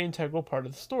them a very integral part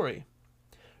of the story.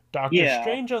 Doctor Yeah,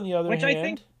 Strange, on the other which I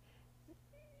think, hand,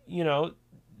 you know,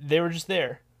 they were just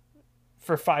there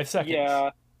for 5 seconds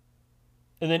yeah,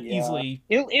 and then yeah. easily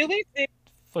At least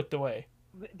flicked away.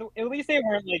 at least they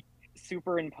weren't like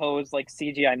superimposed like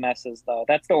CGI messes though.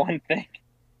 That's the one thing.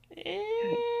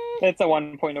 Eh, That's the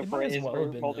one point it of might as praise well have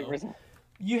for been though. multiverse.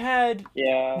 You had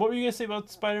Yeah. what were you gonna say about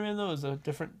Spider-Man though? Is a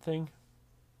different thing.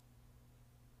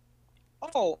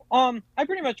 Oh, I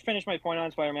pretty much finished my point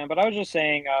on Spider-Man, but I was just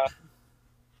saying, I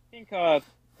think,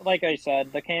 like I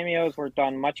said, the cameos were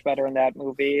done much better in that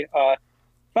movie.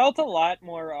 Felt a lot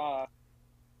more, less,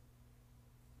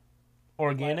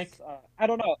 Organic. I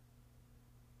don't know.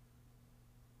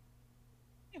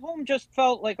 Home just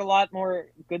felt like a lot more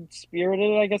good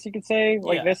spirited, I guess you could say.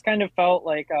 Like Yeah, this kind of felt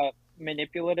like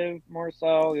manipulative more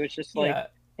so. It was just like yeah.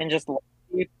 and just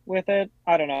with it.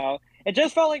 I don't know. It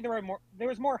just felt like there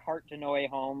was more heart to No Way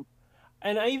Home.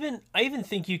 And I even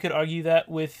think you could argue that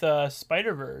with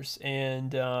Spider Verse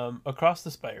and Across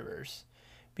the Spider Verse,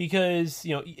 because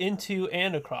into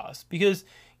and across, because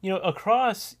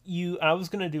across I was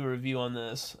gonna do a review on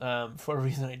this for a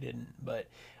reason I didn't, but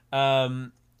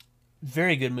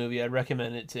very good movie. I'd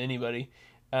recommend it to anybody.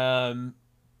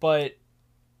 But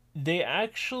they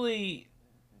actually,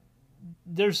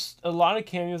 there's a lot of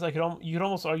cameos. You could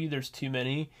almost argue there's too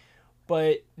many,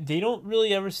 but they don't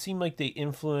really ever seem like they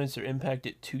influence or impact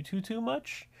it too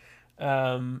much.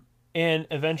 And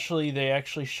eventually they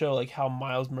actually show like how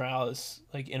Miles Morales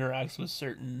like interacts with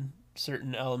certain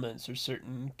elements or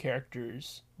certain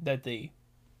characters that they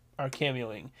are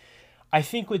cameoing. I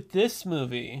think with this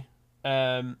movie,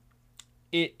 it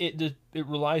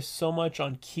relies so much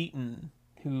on Keaton,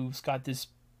 who's got this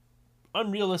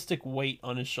unrealistic weight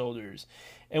on his shoulders.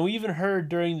 And we even heard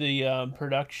during the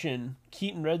production,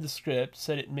 Keaton read the script,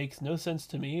 said it makes no sense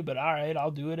to me, but all right, I'll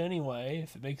do it anyway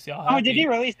if it makes y'all happy. Oh, did he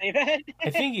really say that? I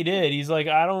think he did. He's like,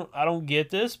 I don't get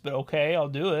this, but okay, I'll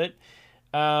do it.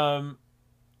 I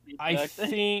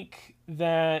think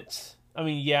that, I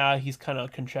mean, yeah, he's kind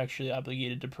of contractually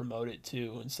obligated to promote it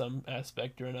too in some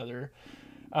aspect or another.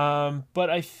 But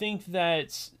I think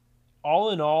that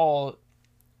all in all,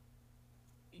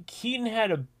 Keaton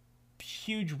had a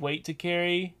huge weight to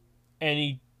carry, and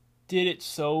he did it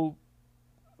so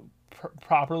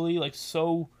properly, like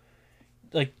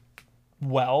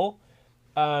well.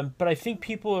 But I think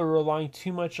people are relying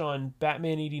too much on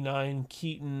Batman 89,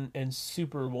 Keaton, and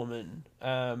Superwoman.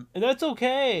 And that's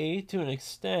okay to an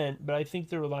extent, but I think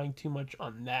they're relying too much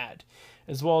on that,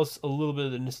 as well as a little bit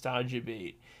of the nostalgia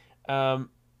bait.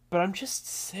 But I'm just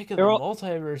sick of the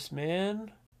multiverse,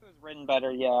 man. If it was written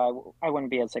better, yeah, I wouldn't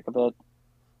be as sick of it.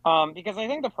 Because I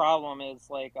think the problem is,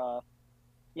 like,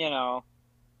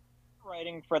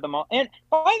 writing for the and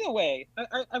by the way,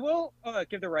 I will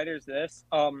give the writers this.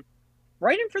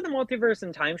 Writing for the multiverse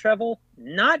and time travel,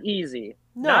 not easy.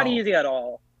 No. Not easy at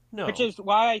all. No. Which is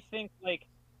why I think, like,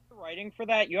 writing for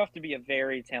that, you have to be a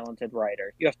very talented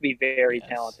writer. You have to be very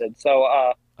talented.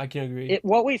 So, I can agree.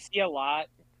 What we see a lot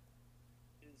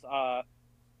is a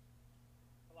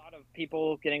lot of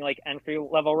people getting, like, entry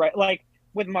level, right? Like,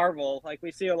 with Marvel, like,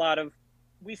 we see them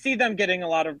getting a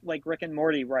lot of, like, Rick and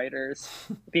Morty writers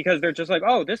because they're just like,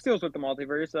 oh, this deals with the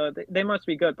multiverse, they must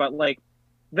be good. But, like,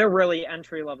 they're really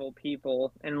entry-level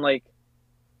people, and, like,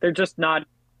 they're just not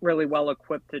really well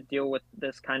equipped to deal with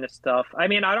this kind of stuff. I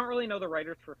mean, I don't really know the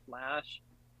writers for Flash,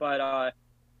 but,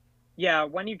 yeah,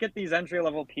 when you get these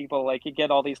entry-level people, like, you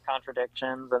get all these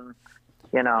contradictions, and,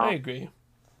 I agree.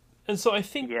 And so I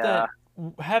think that,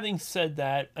 having said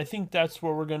that, I think that's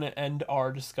where we're going to end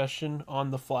our discussion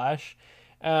on The Flash.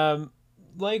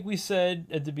 Like we said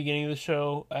at the beginning of the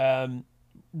show,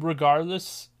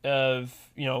 regardless of,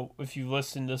 if you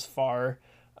listened this far,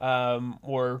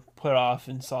 or put off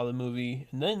and saw the movie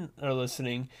and then are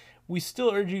listening, we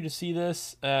still urge you to see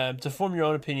this, to form your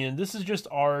own opinion. This is just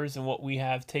ours and what we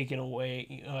have taken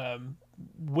away,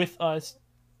 with us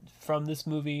from this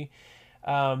movie.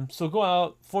 So go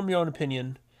out, form your own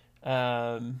opinion.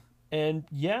 And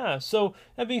yeah, so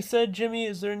that being said, Jimmy,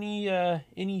 is there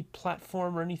any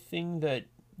platform or anything that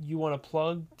you want to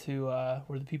plug to,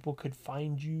 where the people could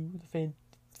find you, the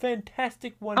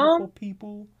fantastic, wonderful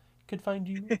people could find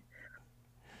you?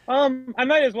 I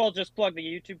might as well just plug the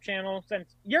YouTube channel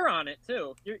since you're on it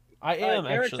too. I am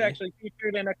Derek's actually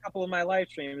featured in a couple of my live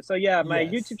streams. So yeah, my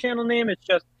YouTube channel name is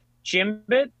just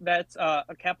Jimbit. That's a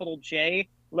capital J,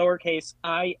 lowercase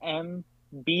IMBIT.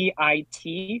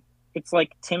 It's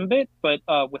like Timbit, but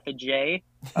with a J.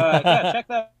 Yeah, check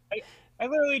that. I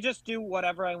literally just do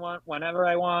whatever I want, whenever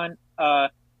I want.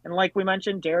 And like we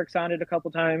mentioned, Derek's on it a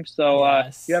couple times, so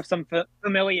you have some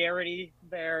familiarity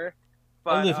there.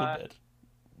 But, a little bit.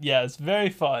 Yeah, it's very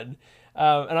fun.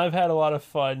 And I've had a lot of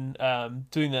fun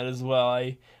doing that as well.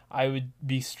 I would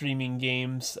be streaming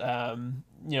games. What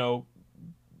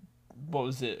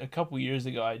was it? A couple years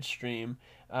ago I'd stream.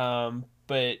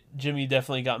 But Jimmy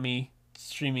definitely got me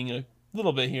streaming a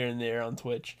little bit here and there on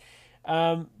Twitch.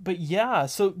 But yeah,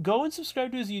 so go and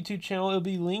subscribe to his YouTube channel. It'll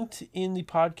be linked in the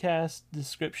podcast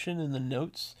description in the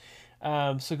notes.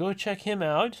 So go check him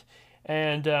out.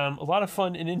 And a lot of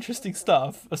fun and interesting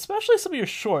stuff, especially some of your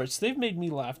shorts. They've made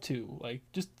me laugh too. Like,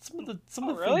 just some of the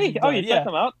really? things. Oh, you check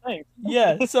them out? Thanks.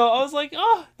 Yeah. So I was like,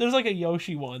 oh, there's like a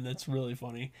Yoshi one that's really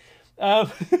funny.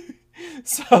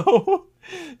 So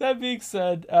that being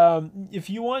said,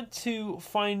 if you want to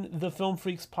find the Film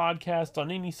Freaks podcast on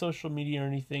any social media or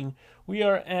anything, we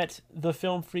are at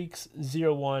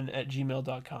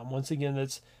thefilmfreaks01@gmail.com. Once again,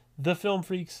 that's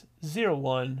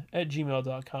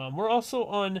thefilmfreaks01@gmail.com. We're also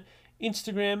on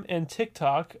Instagram, and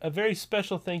TikTok. A very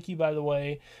special thank you, by the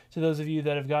way, to those of you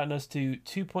that have gotten us to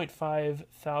 2.5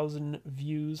 thousand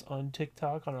views on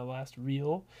TikTok on our last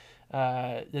reel.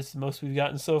 This is the most we've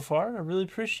gotten so far. I really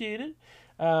appreciate it.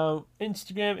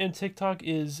 Instagram and TikTok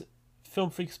is Film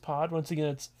Freaks Pod. Once again,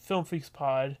 it's Film Freaks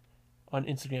Pod on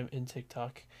Instagram and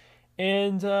TikTok.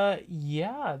 And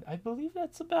yeah, I believe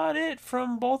that's about it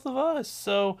from both of us.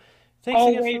 So thanks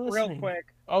again for listening. Real quick.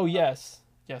 Oh, yes.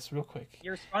 Yes, real quick.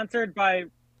 You're sponsored by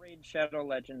Raid Shadow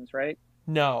Legends, right?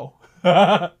 No.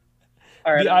 All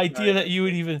right, The idea that you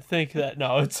would even think that.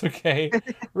 No, it's okay.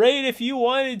 Raid, if you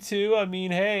wanted to, I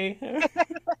mean, hey.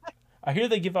 I hear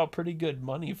they give out pretty good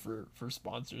money for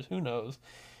sponsors. Who knows?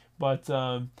 But,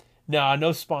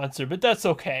 no sponsor. But that's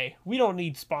okay. We don't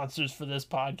need sponsors for this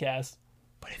podcast.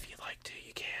 But if you'd like to,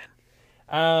 you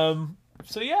can.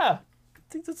 So, yeah.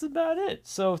 I think that's about it.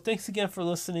 So thanks again for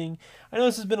listening. I know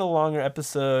this has been a longer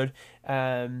episode.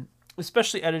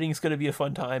 Especially editing is going to be a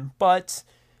fun time. But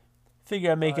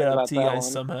figure I'd make it up to you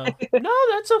guys somehow. No,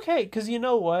 that's okay. Because you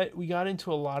know what? We got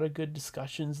into a lot of good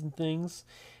discussions and things.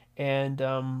 And,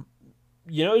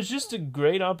 it's just a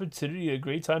great opportunity, a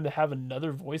great time to have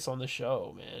another voice on the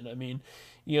show, man. I mean,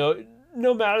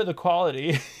 no matter the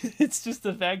quality, it's just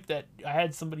the fact that I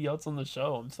had somebody else on the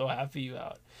show. I'm so happy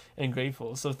about and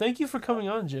grateful. So thank you for coming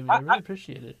on, Jimmy. I really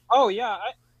appreciate it. Oh, yeah.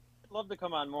 I'd love to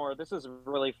come on more. This is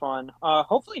really fun.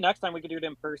 Hopefully next time we can do it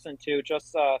in person, too.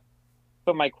 Just so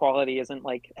my quality isn't,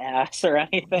 like, ass or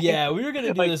anything. Yeah, we were going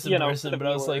to do this in person, but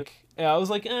I was like,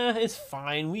 it's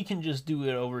fine. We can just do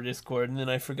it over Discord. And then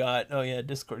I forgot, oh, yeah,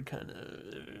 Discord kind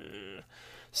of...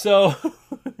 So,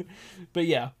 but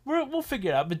yeah, we'll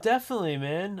figure it out. But definitely,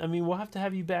 man. I mean, we'll have to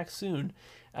have you back soon.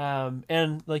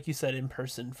 And like you said, in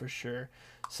person for sure.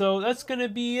 So that's going to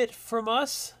be it from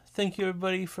us. Thank you,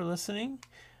 everybody, for listening.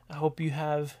 I hope you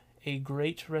have a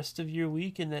great rest of your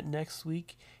week and that next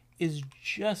week is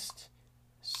just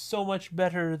so much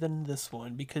better than this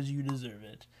one because you deserve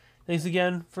it. Thanks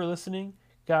again for listening.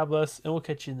 God bless, and we'll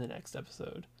catch you in the next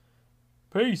episode.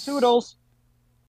 Peace. Toodles.